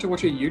 but I also had to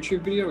watch a YouTube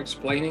video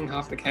explaining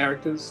half the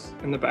characters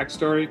and the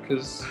backstory,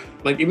 because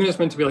like even though it's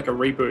meant to be like a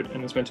reboot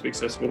and it's meant to be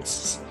accessible,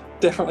 it's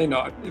definitely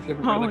not if you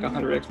haven't read like no.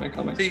 100 X-Men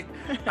comics. See,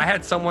 I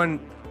had someone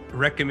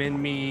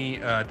recommend me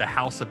The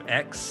House of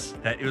X.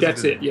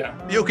 That's it, yeah.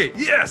 Okay.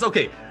 Yes.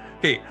 Okay.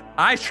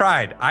 I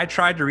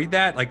tried to read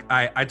that. Like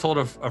I told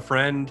a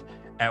friend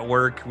at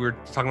work, we were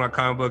talking about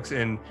comic books,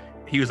 and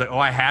he was like, "Oh,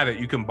 I have it.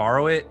 You can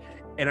borrow it."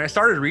 And I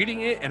started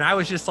reading it, and I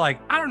was just like,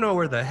 I don't know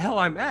where the hell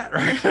I'm at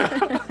right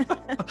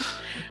now.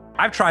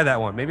 I've tried that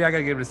one. Maybe I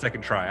gotta give it a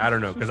second try. I don't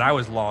know, because I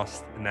was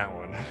lost in that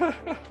one.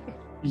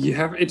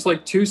 It's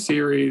like 2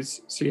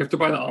 series, so you have to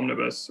buy the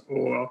omnibus,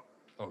 or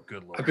Oh,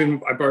 good lord.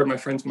 I borrowed my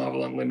friend's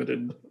Marvel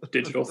Unlimited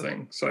digital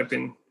thing, so I've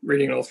been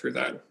reading it all through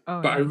that.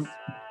 Oh, But nice.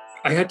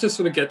 I had to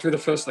sort of get through the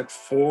first like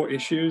 4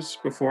 issues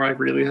before I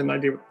really had an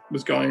idea what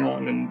was going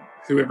on and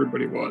who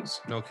everybody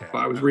was. Okay. But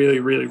I was really,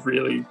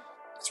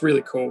 it's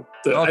really cool.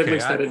 At Okay,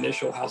 least that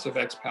initial House of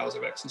X, Powers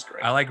of X is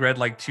great. I read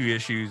like 2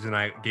 issues, and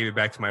I gave it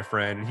back to my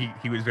friend.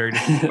 He was very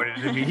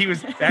disappointed in me. He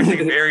was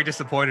actually very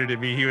disappointed in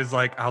me. He was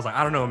like, I was like,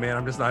 I don't know, man.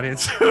 I'm just not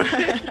into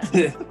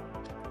it.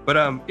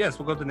 But yes,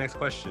 we'll go to the next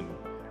question.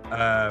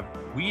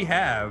 We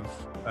have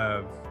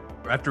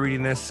after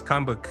reading this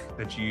comic book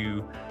that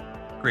you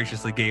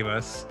graciously gave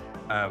us,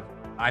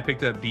 I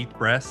picked up Deep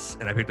Breaths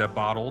and I picked up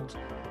Bottled.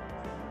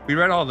 We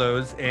read all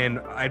those, and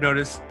I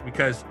noticed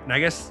because, and I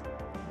guess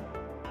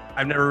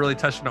I've never really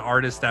touched an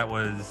artist that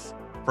was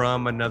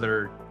from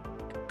another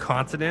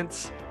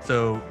continent.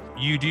 So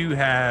you do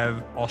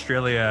have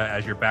Australia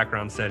as your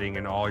background setting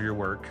in all your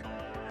work,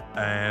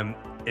 and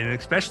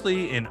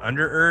especially in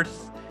Under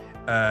Earth.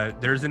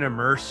 There's an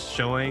immerse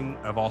showing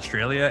of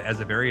Australia as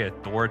a very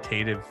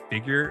authoritative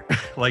figure,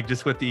 like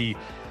just with the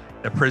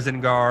prison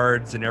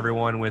guards and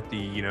everyone with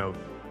the,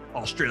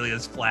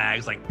 Australia's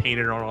flags like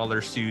painted on all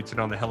their suits and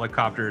on the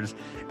helicopters.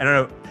 And I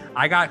don't know,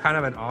 I got kind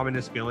of an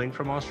ominous feeling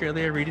from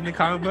Australia reading the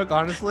comic book,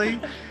 honestly.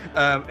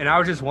 And I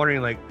was just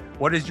wondering, like,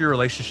 what is your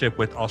relationship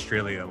with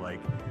Australia? Like,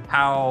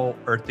 how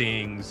are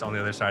things on the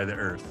other side of the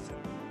earth?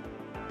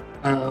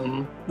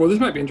 Well, this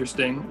might be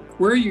interesting.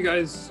 Where are you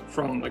guys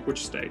from? Like,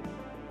 which state?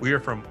 We are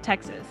from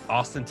Texas.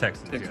 Austin,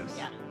 Texas. Texas.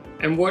 Yes.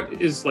 Yeah. And what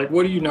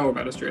do you know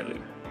about Australia?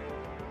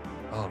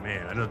 Oh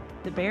man, I know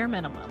The bare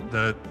minimum.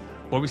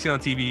 what we see on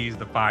TV is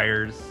the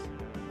fires,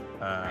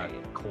 Right.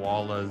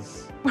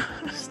 koalas,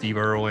 Steve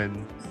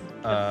Irwin.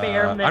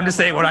 bare I'm just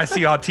saying what I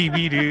see on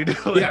TV, dude.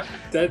 Like,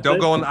 Yeah, don't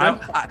go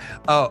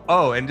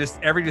on. And just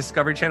every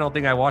Discovery Channel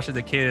thing I watched as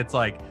a kid, it's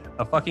like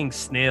a fucking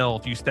snail,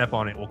 if you step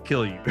on it, will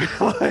kill you.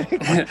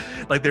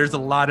 like there's a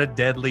lot of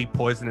deadly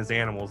poisonous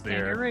animals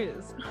there.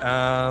 Kangaroos.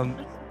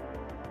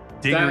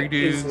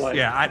 Didgeridoos. Like,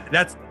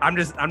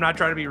 I'm not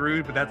trying to be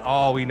rude, but that's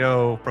all we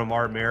know from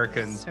our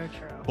American So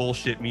true.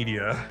 bullshit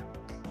media.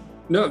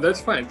 no,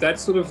 that's fine.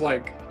 That's sort of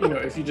like,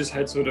 if you just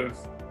had sort of,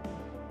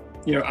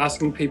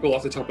 asking people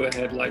off the top of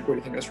their head, like, what do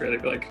you think of Australia?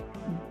 Be like,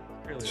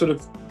 Really. sort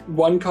of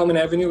one common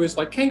avenue is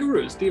like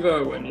kangaroos,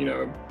 Devo, and,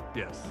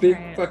 Yes. big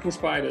Right. fucking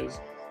spiders.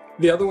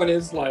 The other one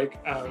is like,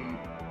 I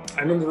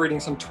remember reading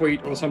some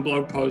tweet or some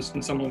blog post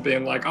and someone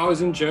being like, I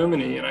was in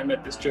Germany and I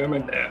met this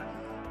German there.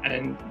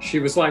 And she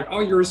was like, oh,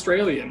 you're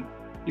Australian.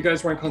 You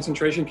guys were in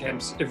concentration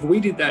camps. If we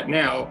did that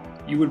now,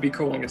 you would be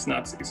calling us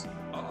Nazis.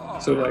 Oh,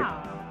 So like,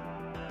 Wow.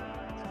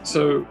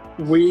 so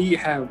we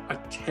have a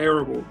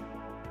terrible,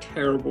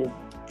 terrible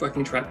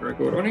fucking track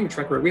record. Or not even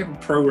track record. We have a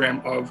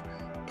program of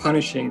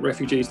punishing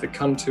refugees that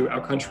come to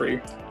our country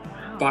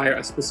Wow. via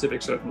a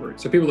specific certain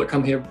route. So people that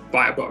come here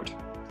by a boat.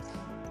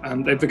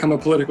 They've become a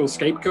political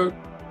scapegoat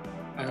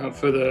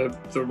for the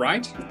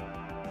right,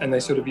 and they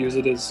sort of use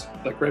it as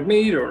like red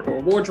meat or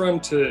a war drum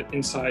to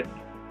incite,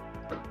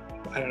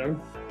 I don't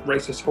know,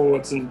 racist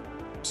hordes and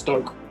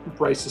stoke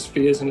racist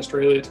fears in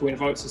Australia to win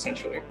votes,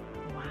 essentially.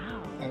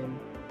 Wow.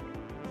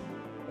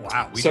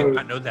 wow, we So- did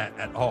not know that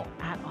at all.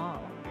 At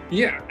all.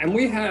 Yeah, and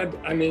we had,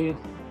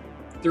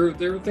 there are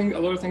a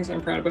lot of things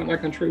I'm proud about in my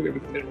country. We have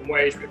a minimum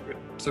wage, we have good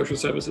social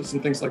services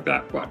and things like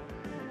that, but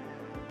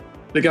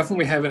the government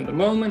we have at the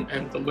moment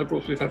and the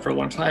Liberals we've had for a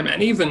long time,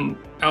 and even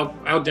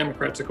our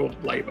Democrats are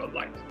called Labor,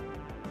 like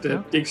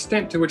the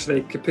extent to which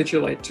they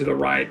capitulate to the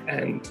right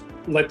and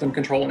let them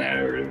control a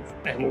narrative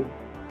and will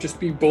just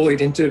be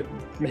bullied into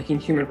making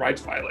human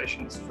rights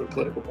violations for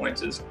political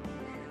points is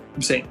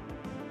obscene.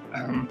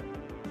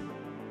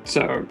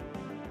 So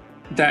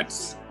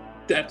that's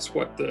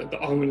what the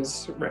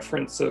ominous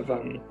reference of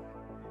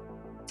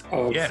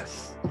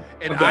Yes.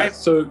 And of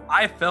that.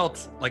 I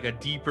felt like a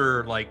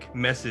deeper like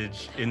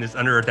message in this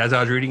Under Earth as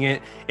I was reading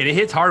it, and it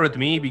hits hard with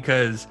me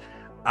because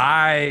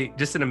I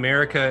just in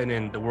America and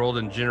in the world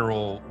in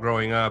general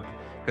growing up,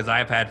 because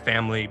I've had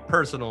family,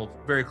 personal,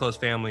 very close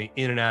family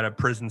in and out of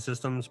prison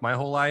systems my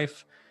whole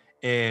life.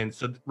 And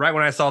so right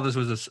when I saw this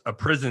was a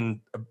prison,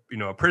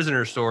 a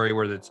prisoner story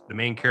where the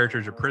main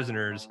characters are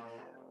prisoners,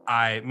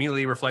 I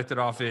immediately reflected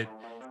off it.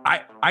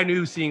 I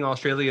knew seeing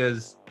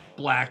Australia's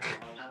black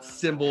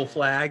symbol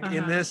flag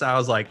in this, I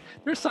was like,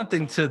 there's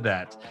something to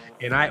that.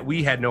 And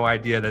we had no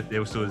idea that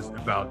this was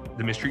about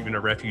the mistreatment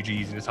of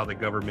refugees and just how the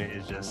government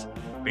is just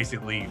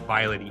basically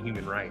violating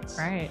human rights.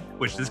 Right.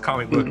 Which this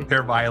comic book,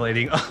 they're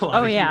violating a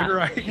lot of human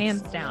rights.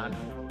 Hands down.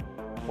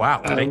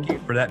 Wow, thank you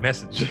for that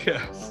message.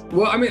 Yes.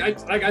 Well,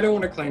 I don't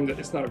want to claim that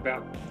it's not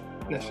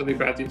necessarily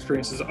about the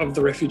experiences of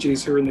the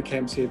refugees who are in the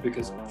camps here,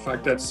 because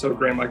fuck, that's so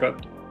grim. I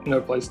got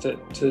no place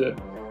to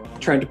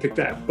trying to pick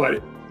that.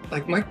 But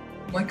like my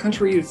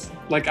country is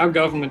like, our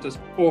government does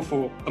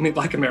awful.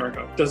 Like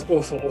America does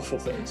awful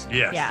things.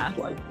 Yes. Yeah.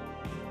 Like,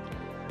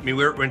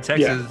 we're in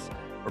Texas,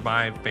 where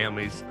my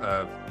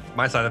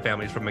side of the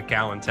family is from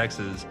McAllen,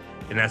 Texas,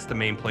 and that's the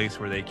main place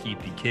where they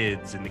keep the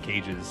kids in the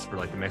cages for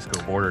like the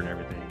Mexico border and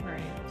everything.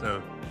 Right.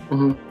 So,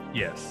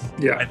 yes.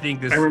 Yeah. I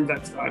think this. I remember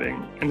that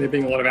starting and there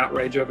being a lot of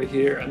outrage over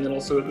here, and then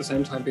also at the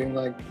same time being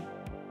like,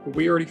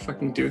 we already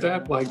fucking do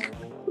that. Like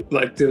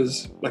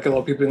there's like a lot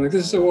of people being like,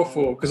 this is so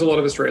awful, because a lot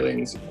of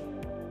Australians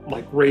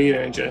like read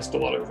and ingest a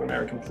lot of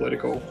American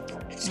political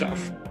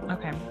stuff.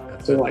 Okay.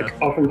 So like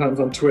oftentimes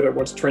on Twitter,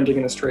 what's trending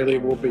in Australia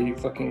will be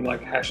fucking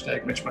like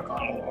hashtag Mitch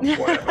McConnell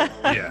or whatever.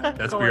 Yeah,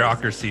 that's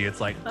bureaucracy.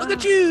 It's like, look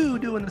at you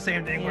doing the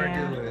same thing we're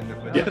doing.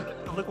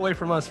 But look away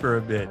from us for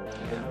a bit.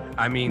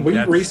 I mean, we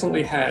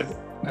recently had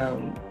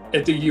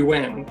at the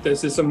UN,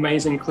 there's this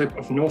amazing clip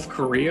of North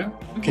Korea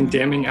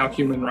condemning our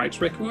human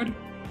rights record.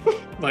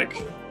 Like,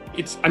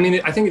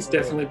 I think it's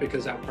definitely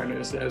because our prime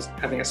minister is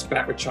having a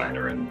spat with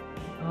China, and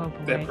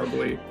they're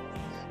probably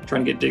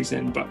trying to get digs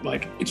in. But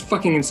like, it's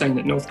fucking insane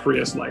that North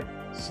Korea's like,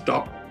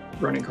 stop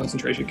running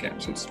concentration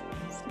camps.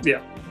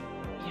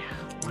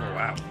 Oh,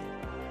 wow.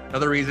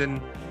 Another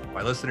reason,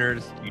 my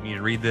listeners, you need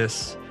to read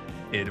this.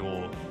 It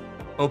will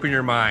open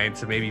your mind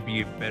to maybe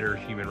be a better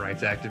human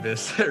rights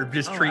activist or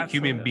just treat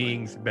human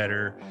beings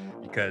better,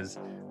 because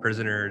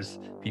prisoners,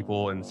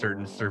 people in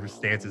certain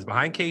circumstances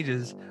behind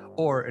cages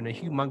or in a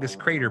humongous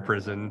crater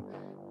prison,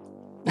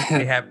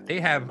 they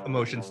have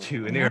emotions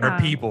too, and they are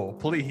people.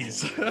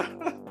 Please.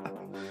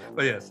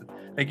 But yes,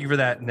 thank you for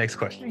that. Next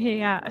question.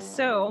 Yeah.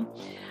 So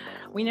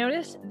we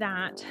noticed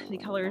that the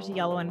colors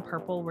yellow and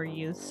purple were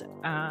used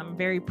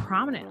very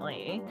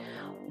prominently.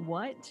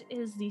 What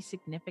is the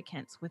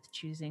significance with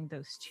choosing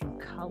those two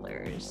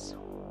colors?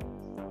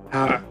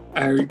 I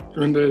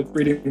remember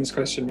reading this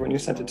question when you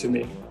sent it to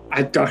me.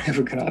 I don't have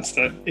a good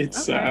answer.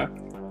 It's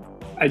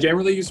I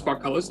generally use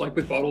spot colors, like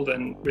with bottled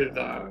and with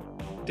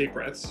deep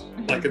breaths.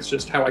 Like, it's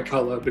just how I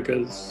color,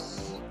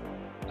 because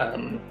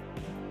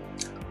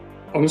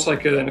almost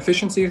like an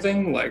efficiency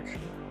thing. Like,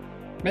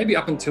 maybe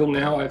up until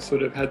now, I've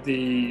sort of had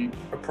the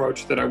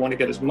approach that I want to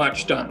get as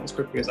much done as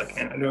quickly as I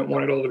can. I don't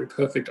want it all to be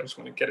perfect. I just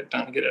want to get it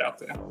done and get it out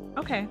there.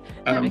 Okay.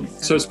 That makes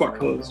sense. So spot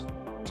colors.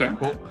 So,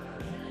 Cool.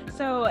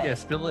 So Yeah,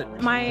 spill it.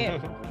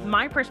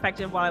 my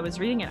perspective while I was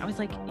reading it, I was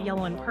like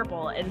yellow and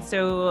purple. And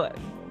so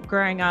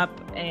growing up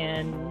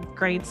in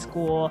grade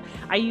school,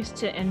 I used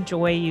to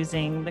enjoy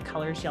using the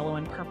colors yellow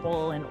and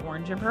purple and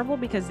orange and purple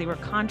because they were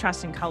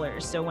contrasting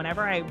colors. So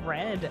whenever I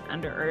read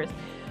Under Earth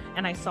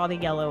and I saw the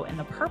yellow and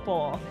the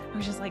purple, I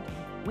was just like,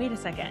 wait a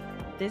second.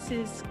 This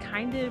is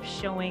kind of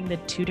showing the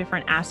two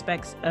different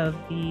aspects of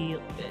the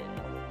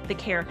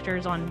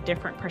characters on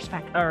different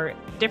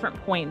different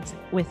points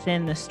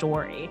within the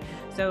story.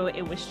 So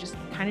it was just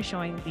kind of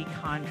showing the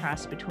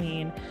contrast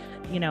between,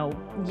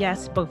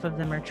 yes, both of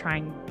them are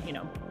trying,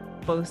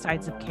 both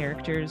sides of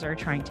characters are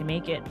trying to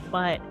make it,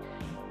 but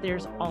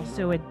there's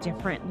also a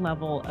different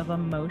level of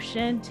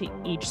emotion to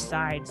each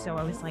side. So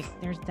I was like,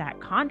 there's that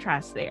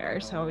contrast there.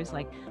 So I was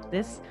like,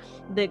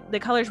 the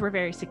colors were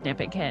very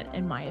significant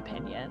in my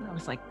opinion. I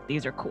was like,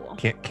 these are cool.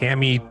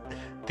 Cammy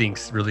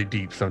thinks really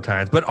deep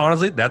sometimes, but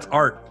honestly, that's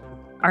art.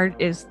 Art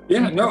is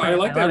I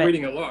like that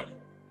reading a lot.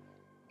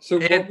 So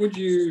And-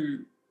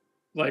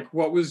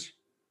 what was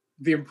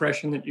the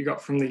impression that you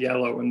got from the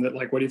yellow, and that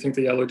what do you think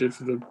the yellow did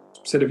for the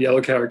set of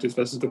yellow characters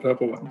versus the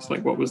purple ones?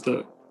 What was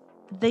the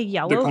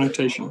yellow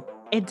connotation?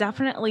 It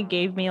definitely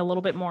gave me a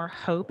little bit more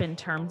hope in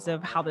terms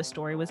of how the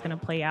story was going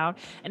to play out.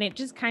 And it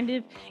just kind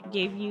of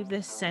gave you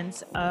this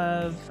sense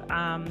of,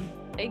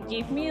 it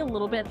gave me a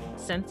little bit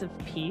sense of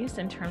peace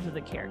in terms of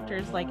the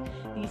characters. Like,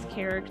 these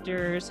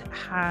characters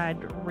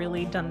had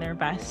really done their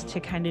best to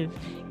kind of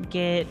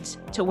get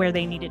to where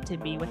they needed to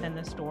be within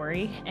the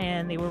story.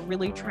 And they were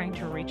really trying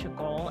to reach a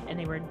goal, and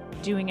they were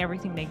doing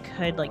everything they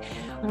could,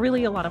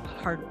 really a lot of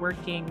hard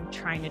working,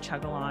 trying to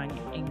chug along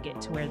and get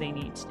to where they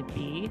need to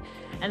be.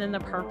 And then the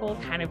purple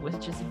kind of was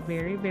just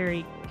very,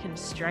 very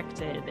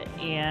constricted,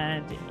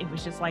 and it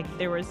was just like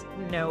there was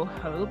no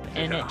hope,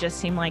 and it just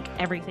seemed like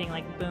everything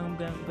boom,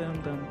 boom,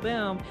 boom, boom,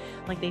 boom.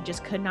 They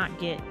just could not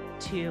get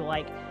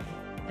to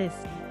this.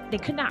 They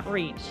could not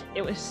reach.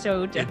 It was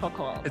so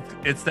difficult.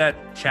 It's that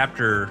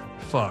chapter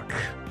fuck.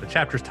 The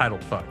chapter's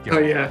titled fuck. Oh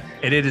yeah.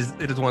 And it is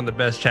one of the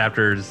best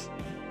chapters.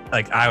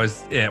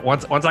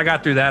 Once I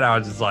got through that, I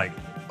was just like,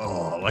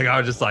 oh, I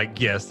was just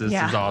like, yes, this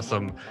is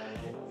awesome.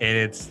 And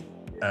it's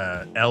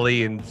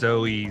Ellie and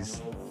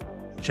Zoe's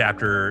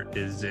chapter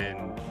is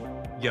in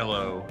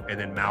yellow, and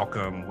then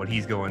Malcolm, what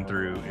he's going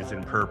through, is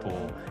in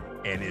purple,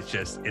 and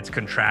it's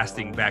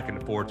contrasting back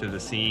and forth to the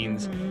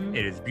scenes. Mm-hmm.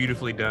 It is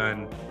beautifully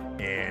done,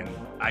 and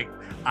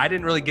I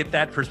didn't really get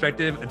that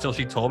perspective until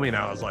she told me, and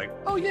I was like,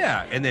 oh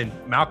yeah. And then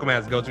Malcolm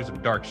has to go through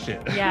some dark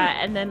shit.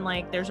 Yeah, and then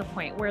there's a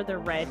point where the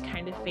red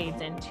kind of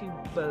fades into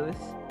both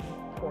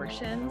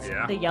portions,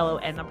 the yellow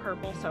and the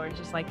purple. So it's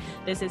just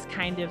this is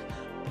kind of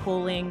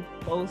pulling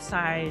both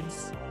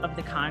sides of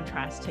the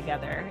contrast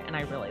together, and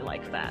I really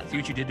like that. See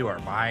what you did to our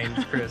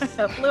minds, Chris.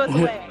 Blew us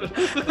away.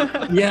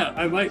 Yeah,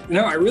 I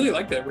really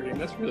like that reading.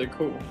 That's really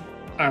cool.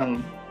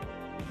 The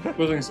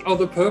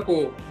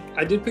purple.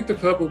 I did pick the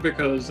purple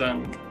because how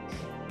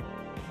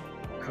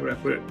would I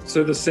put it?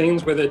 So the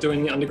scenes where they're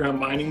doing the underground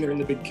mining, they're in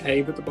the big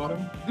cave at the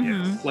bottom.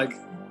 Mhm.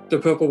 The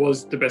purple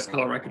was the best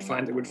color I could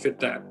find that would fit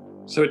that.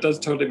 So it does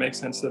totally make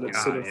sense that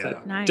it's sort of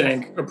that Nice.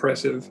 dank,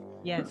 oppressive.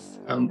 Yes.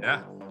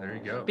 Yeah, there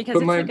you go.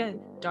 Because it's a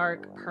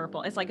dark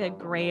purple. It's a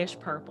grayish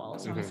purple.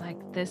 So I was like,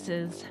 this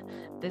is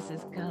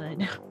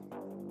good.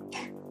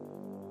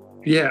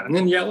 Yeah, and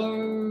then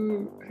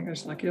yellow. I think I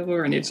just like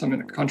yellow. I need something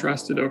that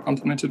contrasted or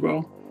complemented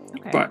well.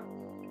 Okay. But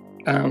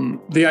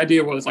the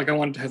idea was I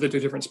wanted to have the two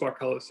different spot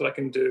colors so I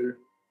can do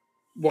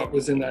what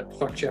was in that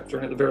fuck chapter,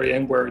 and at the very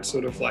end where it's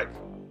sort of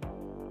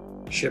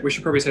shit. We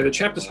should probably say the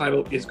chapter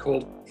title is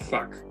called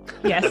Fuck.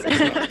 Yes.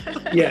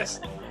 Yes.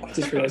 I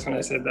just realized when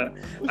I said that.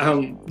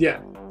 Yeah.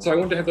 So I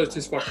wanted to have those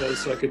two spot colors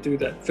so I could do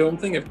that film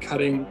thing of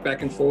cutting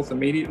back and forth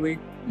immediately.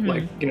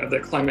 Mhm. The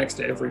climax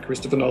to every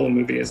Christopher Nolan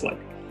movie is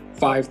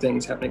 5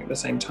 things happening at the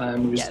same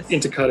time, just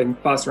intercutting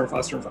faster and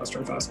faster and faster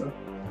and faster.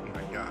 Oh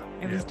my god.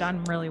 It was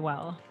done really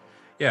well.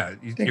 Yeah,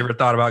 you ever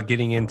thought about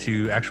getting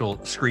into actual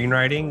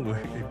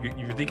screenwriting?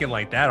 You're thinking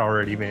like that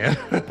already, man.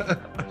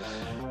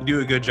 You do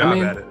a good job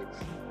at it.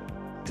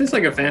 It's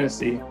like a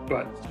fantasy,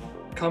 but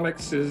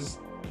comics is,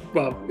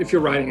 well, if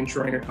you're writing and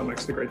drawing a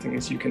comics, the great thing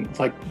is you can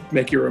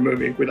make your own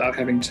movie without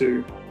having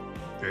to.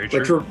 Very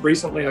true.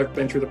 Recently, I've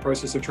been through the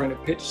process of trying to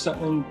pitch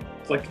something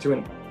to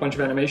a bunch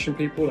of animation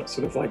people. It's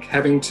sort of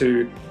having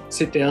to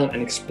sit down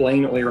and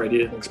explain all your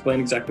ideas and explain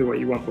exactly what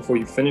you want before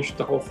you finish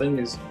the whole thing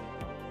it's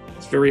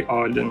very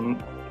odd,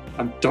 and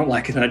I don't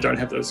like it, and I don't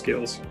have those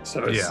skills.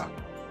 So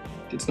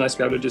it's nice to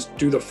be able to just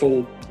do the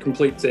full,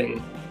 complete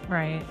thing.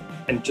 Right.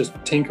 And just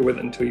tinker with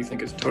it until you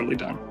think it's totally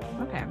done.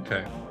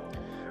 Okay.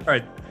 All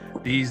right.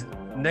 These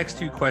next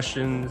 2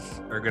 questions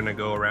are going to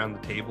go around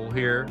the table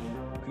here.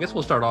 I guess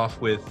we'll start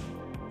off with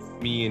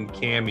me and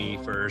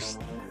Cammy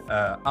first.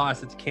 I'll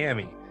ask it to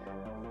Cammy.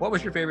 What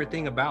was your favorite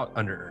thing about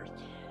Under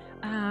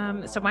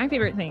Earth? So my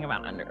favorite thing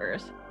about Under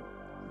Earth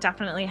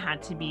definitely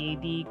had to be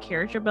the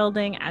character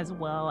building as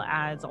well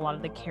as a lot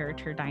of the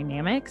character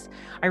dynamics.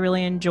 I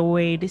really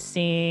enjoyed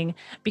seeing,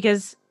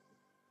 because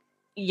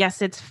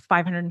yes, it's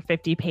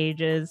 550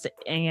 pages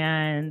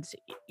and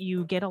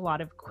you get a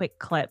lot of quick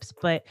clips,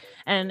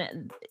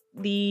 and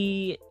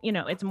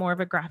it's more of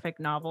a graphic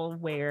novel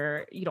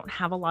where you don't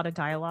have a lot of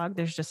dialogue.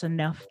 There's just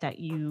enough that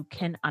you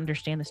can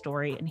understand the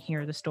story and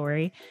hear the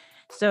story.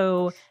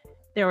 So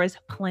there was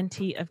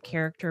plenty of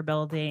character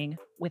building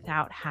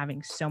without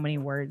having so many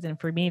words. And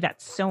for me,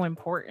 that's so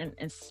important,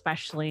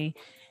 especially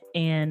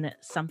in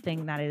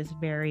something that is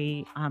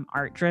very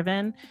art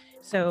driven.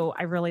 So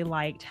I really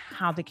liked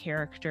how the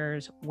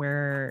characters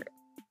were.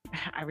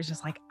 I was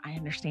just like, I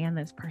understand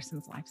this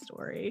person's life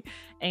story.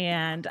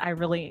 And I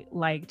really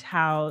liked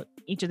how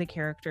each of the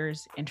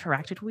characters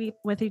interacted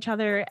with each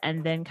other,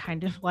 and then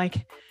kind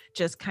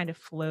of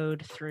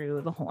flowed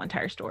through the whole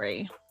entire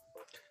story.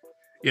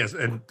 Yes,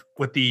 and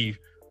with the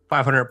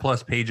 500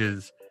 plus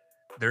pages,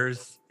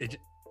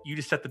 you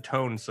just set the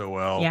tone so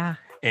well. Yeah.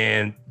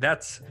 And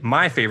that's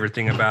my favorite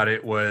thing about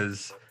it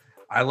was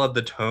I love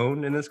the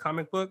tone in this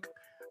comic book.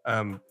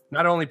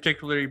 Not only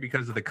particularly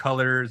because of the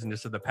colors and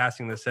just of the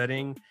passing of the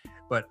setting,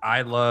 but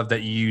I love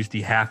that you use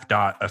the half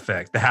dot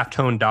effect, the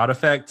halftone dot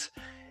effect.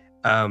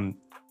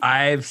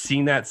 I've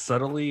seen that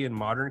subtly in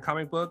modern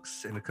comic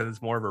books, and because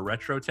it's more of a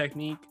retro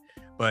technique,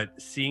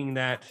 but seeing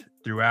that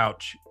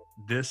throughout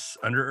this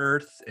Under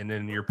Earth and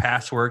then your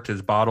past work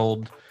as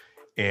Bottled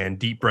and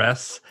Deep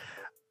Breaths,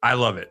 I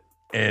love it.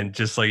 And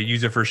just like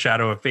use it for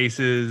shadow of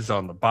faces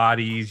on the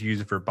bodies,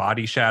 use it for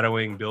body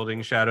shadowing,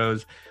 building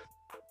shadows.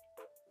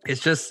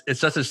 It's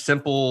such a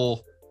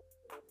simple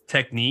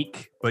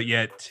technique, but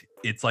yet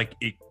it's like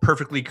it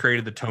perfectly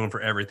created the tone for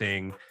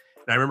everything.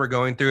 And I remember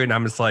going through it and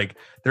I'm just like,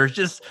 there's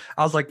just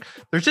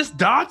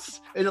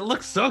dots and it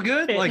looks so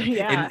good. Like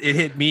Yeah. it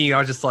hit me. I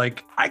was just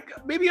like,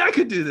 maybe I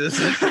could do this.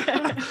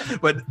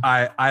 But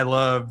I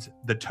loved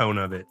the tone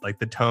of it. Like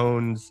the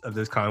tones of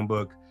this comic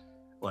book,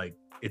 like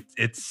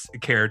it's a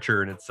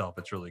character in itself.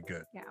 It's really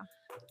good. Yeah.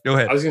 Go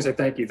ahead. I was going to say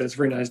thank you. That's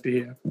very nice to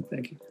hear.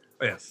 Thank you.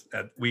 Yes,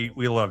 we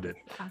loved it.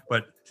 Yeah.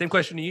 But same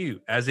question to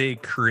you. As a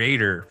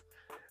creator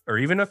or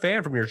even a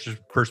fan from your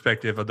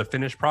perspective of the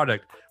finished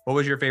product, what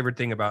was your favorite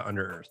thing about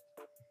Under Earth?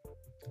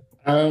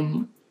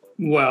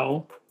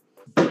 Well,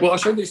 I'll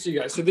show these to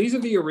you guys. So these are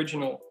the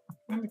original,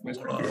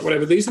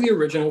 whatever. These are the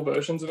original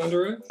versions of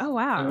Under Earth. Oh,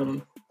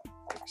 wow.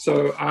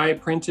 So I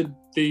printed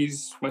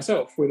these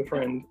myself with a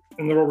friend,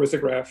 and they're all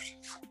risographed.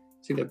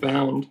 See, they're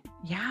bound.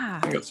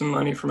 Yeah. I got some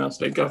money from our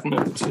state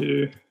government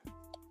to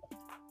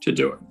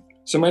do it.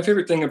 So my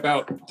favorite thing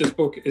about this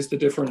book is the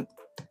different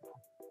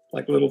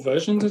like little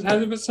versions it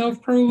has of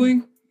itself,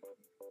 probably.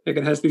 Like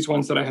it has these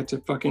ones that I had to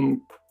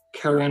fucking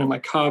carry around in my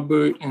car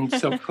boot and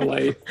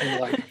self-collate, and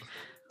like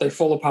they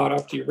fall apart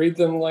after you read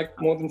them like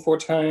more than 4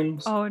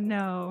 times. Oh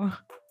no.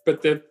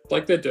 But they're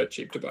dirt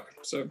cheap to buy.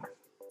 So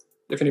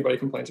if anybody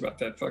complains about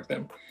that, fuck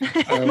them.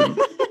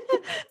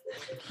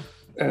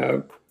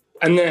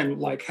 And then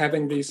like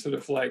having these sort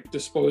of like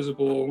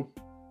disposable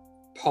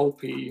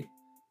pulpy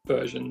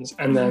versions,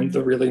 and then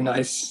the really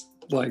nice,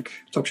 like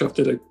Top Shelf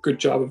did a good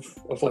job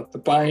of like the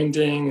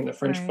binding and the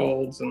French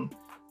folds, and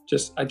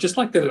I just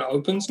like that it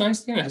opens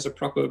nicely and it has a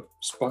proper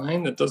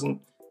spine that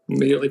doesn't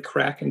immediately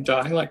crack and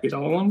die like these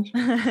other ones.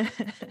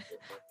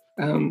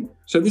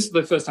 So this is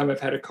the first time I've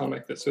had a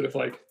comic that sort of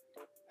like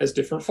has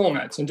different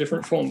formats and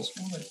different forms.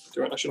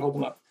 I should hold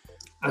them up.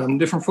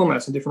 Different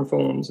formats and different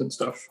forms and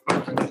stuff.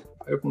 And I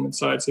open them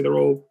inside, see they're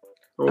all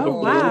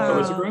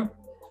wow.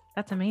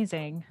 That's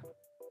amazing.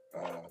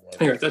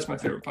 Anyway, that's my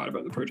favorite part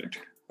about the project.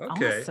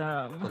 Okay.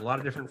 Awesome. A lot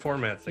of different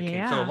formats that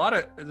came. So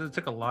it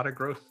took a lot of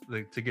growth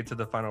to get to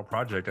the final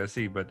project, I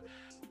see, but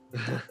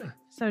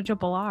So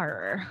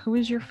Jabbar, who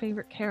is your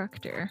favorite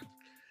character?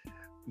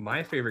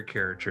 My favorite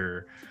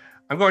character,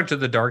 I'm going to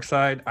the dark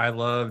side. I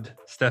loved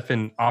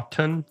Stefan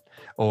Opton,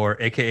 or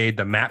AKA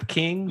the Map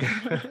King.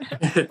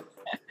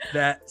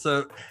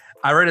 So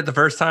I read it the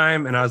first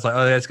time and I was like,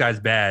 oh, this guy's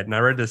bad. And I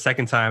read it the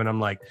second time and I'm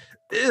like,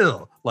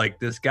 ew, like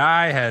this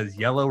guy has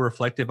yellow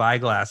reflective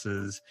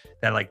eyeglasses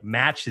that like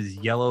match his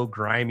yellow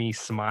grimy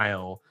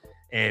smile,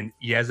 and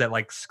he has that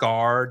like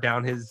scar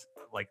down his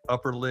like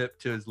upper lip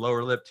to his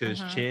lower lip to his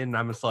chin, and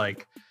I'm just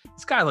like,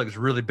 this guy looks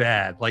really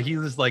bad. Like he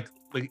was like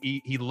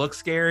he looks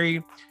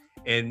scary,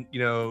 and you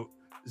know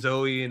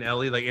Zoe and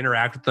Ellie like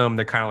interact with them,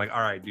 they're kind of like,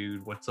 all right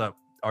dude, what's up?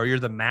 Or you're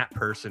the map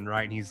person,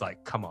 right? And he's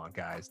like, come on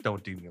guys,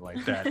 don't do me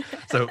like that.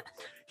 So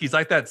he's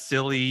like that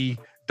silly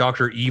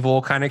Dr.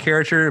 Evil kind of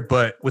character,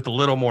 but with a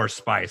little more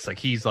spice. Like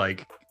he's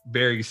like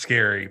very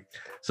scary.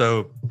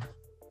 So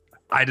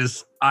I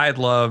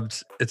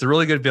loved, it's a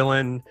really good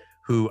villain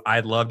who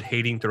I loved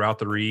hating throughout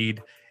the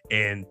read,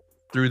 and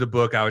through the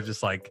book I was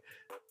just like,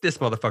 this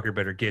motherfucker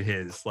better get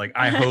his. Like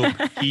I hope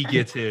he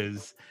gets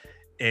his.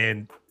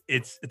 And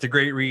it's a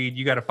great read.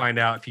 You got to find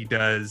out if he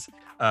does.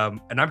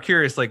 And I'm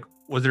curious, like,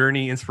 was there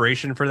any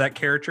inspiration for that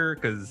character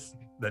because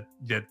that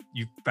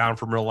you found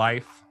from real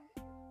life?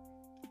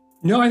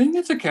 No, I think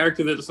that's a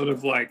character that sort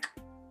of like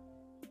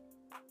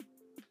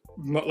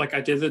like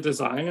I did the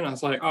design and I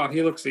was like, oh,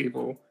 he looks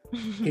evil.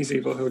 He's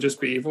evil. He'll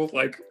just be evil.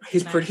 Like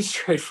he's pretty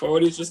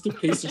straightforward. He's just a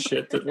piece of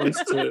shit that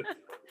wants to,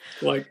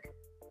 like,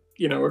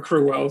 you know,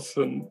 accrue wealth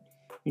and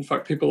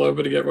fuck people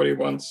over to get what he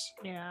wants.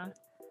 Yeah.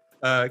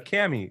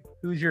 Cammy,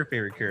 who's your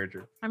favorite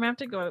character? I'm gonna have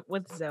to go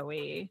with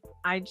Zoe.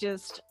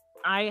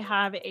 I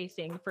have a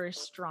thing for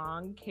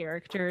strong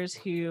characters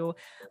who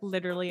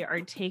literally are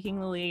taking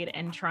the lead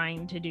and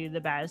trying to do the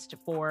best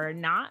for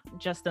not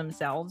just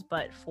themselves,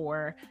 but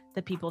for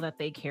the people that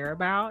they care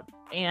about.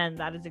 And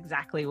that is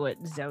exactly what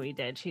Zoe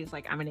did. She's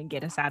like, I'm going to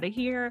get us out of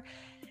here.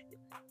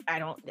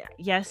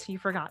 Yes, you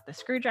forgot the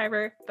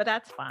screwdriver, but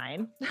that's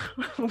fine.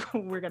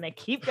 We're going to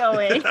keep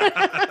going.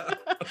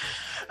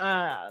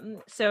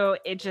 So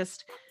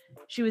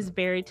she was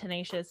very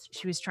tenacious.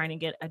 She was trying to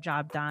get a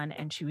job done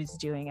and she was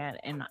doing it.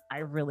 And I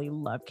really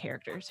love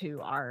characters who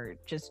are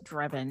just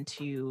driven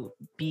to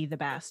be the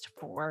best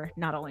for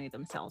not only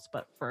themselves,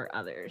 but for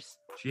others.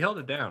 She held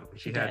it down.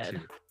 She had did.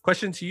 to.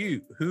 Question to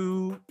you.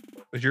 Who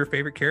was your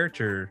favorite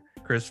character,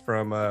 Chris,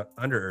 from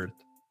Under Earth?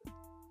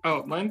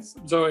 Oh, mine's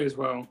Zoe as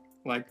well.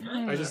 Like,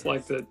 I just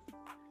like that.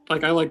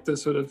 Like, I like the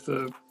sort of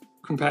the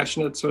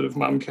compassionate sort of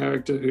mom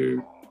character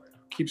who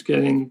keeps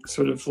getting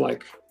sort of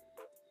like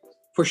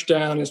pushed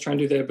down, is trying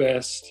to do their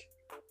best.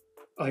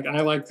 Like,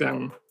 I like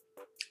them.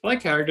 I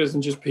like characters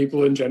and just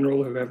people in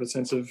general who have a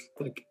sense of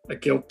like a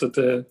guilt that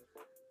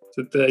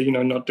they're you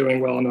know not doing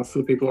well enough for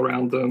the people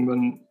around them,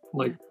 and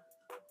like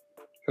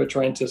her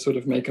trying to sort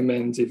of make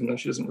amends even though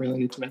she doesn't really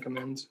need to make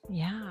amends.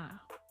 Yeah.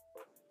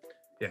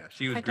 Yeah,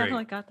 she was I great.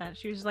 definitely got that.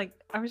 She was like,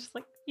 I was just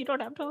like, you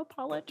don't have to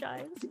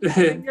apologize. You're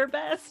doing your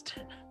best.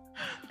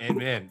 And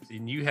man,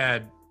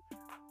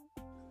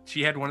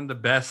 she had one of the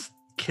best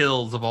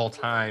kills of all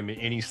time in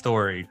any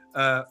story.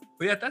 But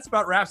yeah, that's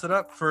about wraps it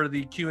up for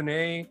the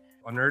Q&A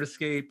on Nerd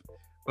Escape.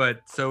 But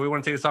so we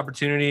want to take this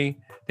opportunity.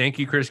 Thank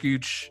you, Chris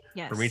Gooch,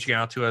 for reaching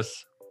out to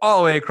us all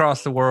the way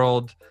across the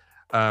world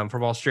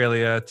from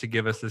Australia to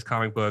give us this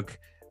comic book.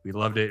 We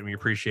loved it and we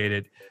appreciate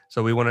it.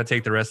 So we want to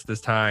take the rest of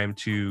this time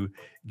to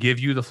give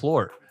you the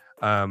floor.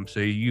 So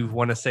you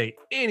want to say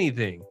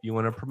anything, you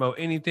want to promote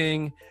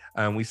anything.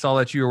 We saw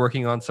that you were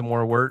working on some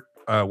more work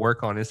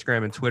on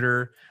Instagram and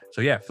Twitter.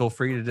 So yeah, feel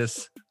free to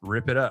just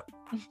rip it up.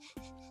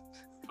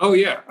 Oh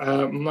yeah,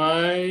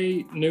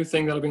 my new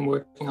thing that I've been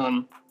working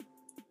on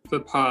for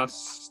the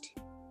past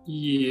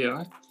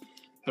year.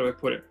 How do I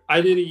put it? I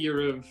did a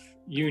year of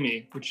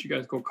uni, which you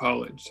guys call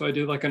college. So I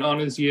did like an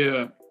honors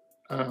year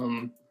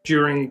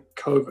during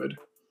COVID.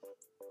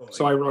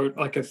 So I wrote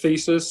like a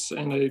thesis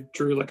and I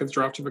drew like a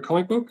draft of a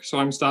comic book. So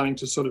I'm starting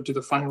to sort of do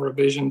the final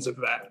revisions of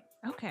that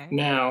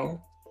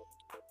now.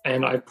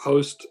 And I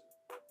post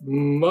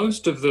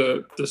most of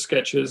the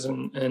sketches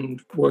and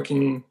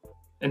working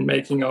and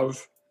making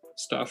of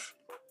stuff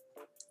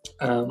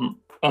on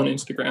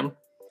Instagram.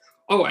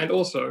 Oh, and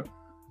also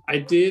I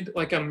did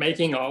like a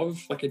making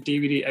of like a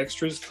DVD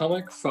extras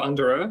comic for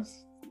Under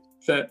Earth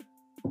that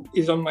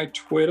is on my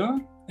Twitter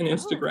and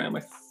Instagram,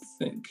 I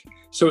think.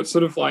 So it's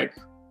sort of like,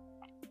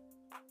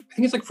 I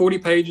think it's like 40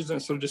 pages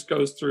and it sort of just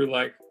goes through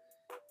like,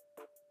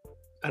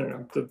 I don't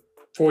know, the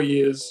 4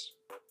 years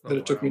that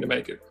it took me to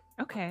make it.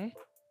 Okay.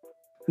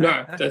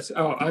 No,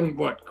 I'm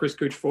Chris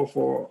Gooch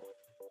 44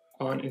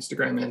 on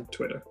Instagram and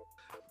Twitter.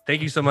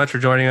 Thank you so much for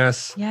joining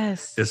us.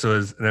 Yes. This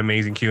was an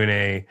amazing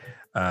Q&A.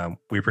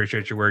 We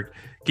appreciate your work.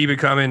 Keep it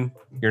coming.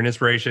 You're an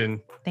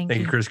inspiration. Thank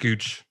you, Chris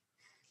Gooch.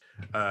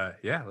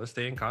 Yeah, let's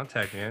stay in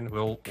contact, man.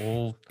 We'll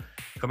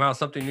come out with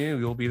something new.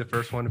 You'll be the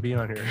first one to be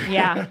on here.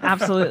 Yeah,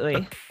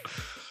 absolutely.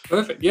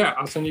 Perfect. Yeah,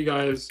 I'll send you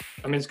guys.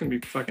 I mean, it's gonna be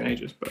fucking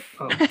ages, but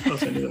I'll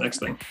send you the next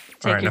thing.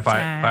 All right, and if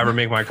I ever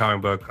make my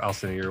comic book, I'll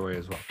send it your way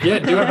as well. Yeah,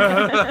 do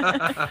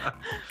it.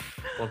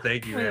 Well,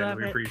 thank you, man.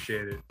 We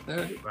appreciate it. All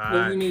right.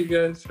 Bye. Love you,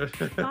 guys.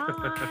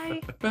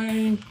 Bye.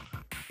 Bye.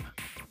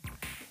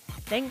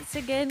 Thanks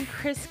again,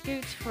 Chris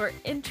Gooch, for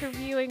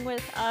interviewing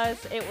with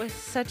us. It was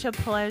such a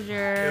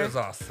pleasure. It was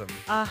awesome.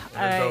 When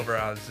it was over,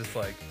 I was just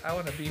like, I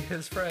want to be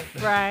his friend.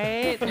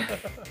 Right?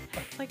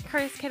 Like,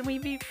 Chris, can we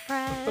be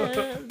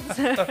friends?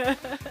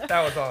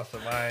 That was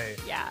awesome. I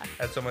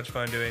had so much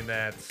fun doing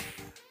that.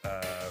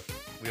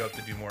 We hope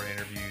to do more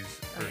interviews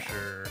for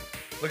sure.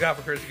 Look out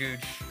for Chris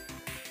Gooch.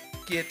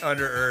 Get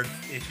Under Earth.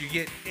 If you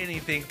get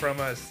anything from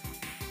us,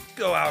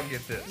 go out and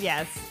get this.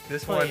 Yes.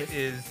 This please. one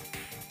is...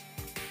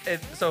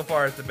 so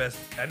far it's the best.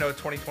 I know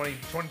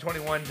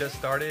 2021 just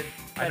started.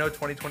 I know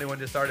 2021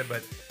 just started,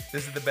 but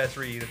this is the best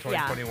read of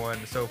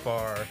 2021 so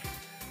far.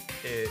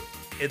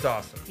 It's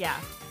awesome. Yeah.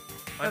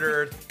 Under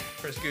Earth,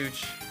 Chris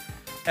Gooch,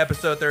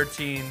 episode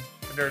 13,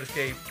 Nerd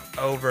Escape,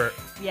 over.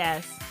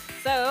 Yes.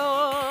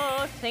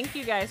 So thank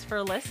you guys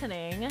for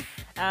listening.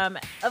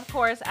 Of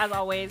course, as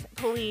always,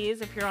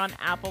 please, if you're on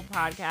Apple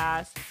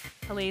Podcasts,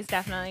 please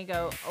definitely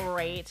go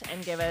rate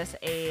and give us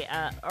a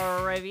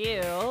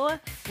review.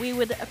 We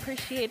would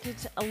appreciate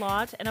it a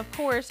lot. And of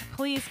course,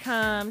 please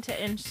come to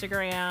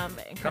Instagram.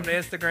 And come to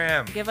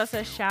Instagram. Give us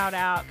a shout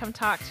out. Come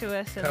talk to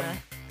us.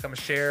 Come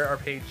share our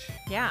page.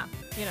 Yeah.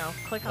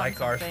 Click on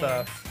like our things.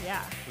 stuff.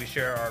 Yeah. We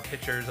share our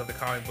pictures of the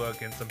comic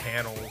book and some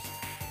panels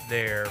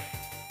there.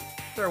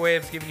 It's our way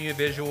of giving you a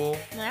visual,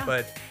 Yeah.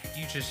 but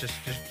you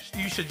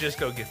you should just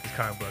go get this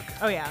comic book.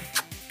 Oh yeah.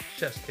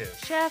 Chef's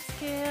kiss. Chef's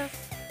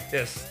kiss.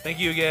 Yes. Thank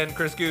you again,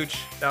 Chris Gooch.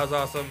 That was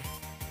awesome.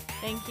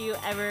 Thank you,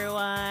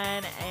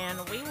 everyone,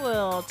 and we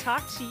will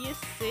talk to you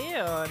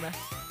soon.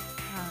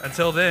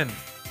 Until then,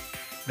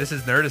 this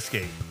is Nerd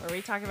Escape. Where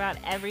we talk about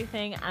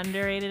everything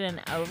underrated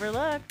and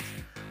overlooked.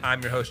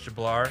 I'm your host,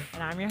 Jablar.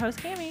 And I'm your host,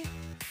 Cami.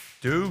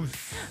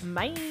 Deuce.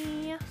 Bye.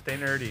 Stay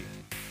nerdy.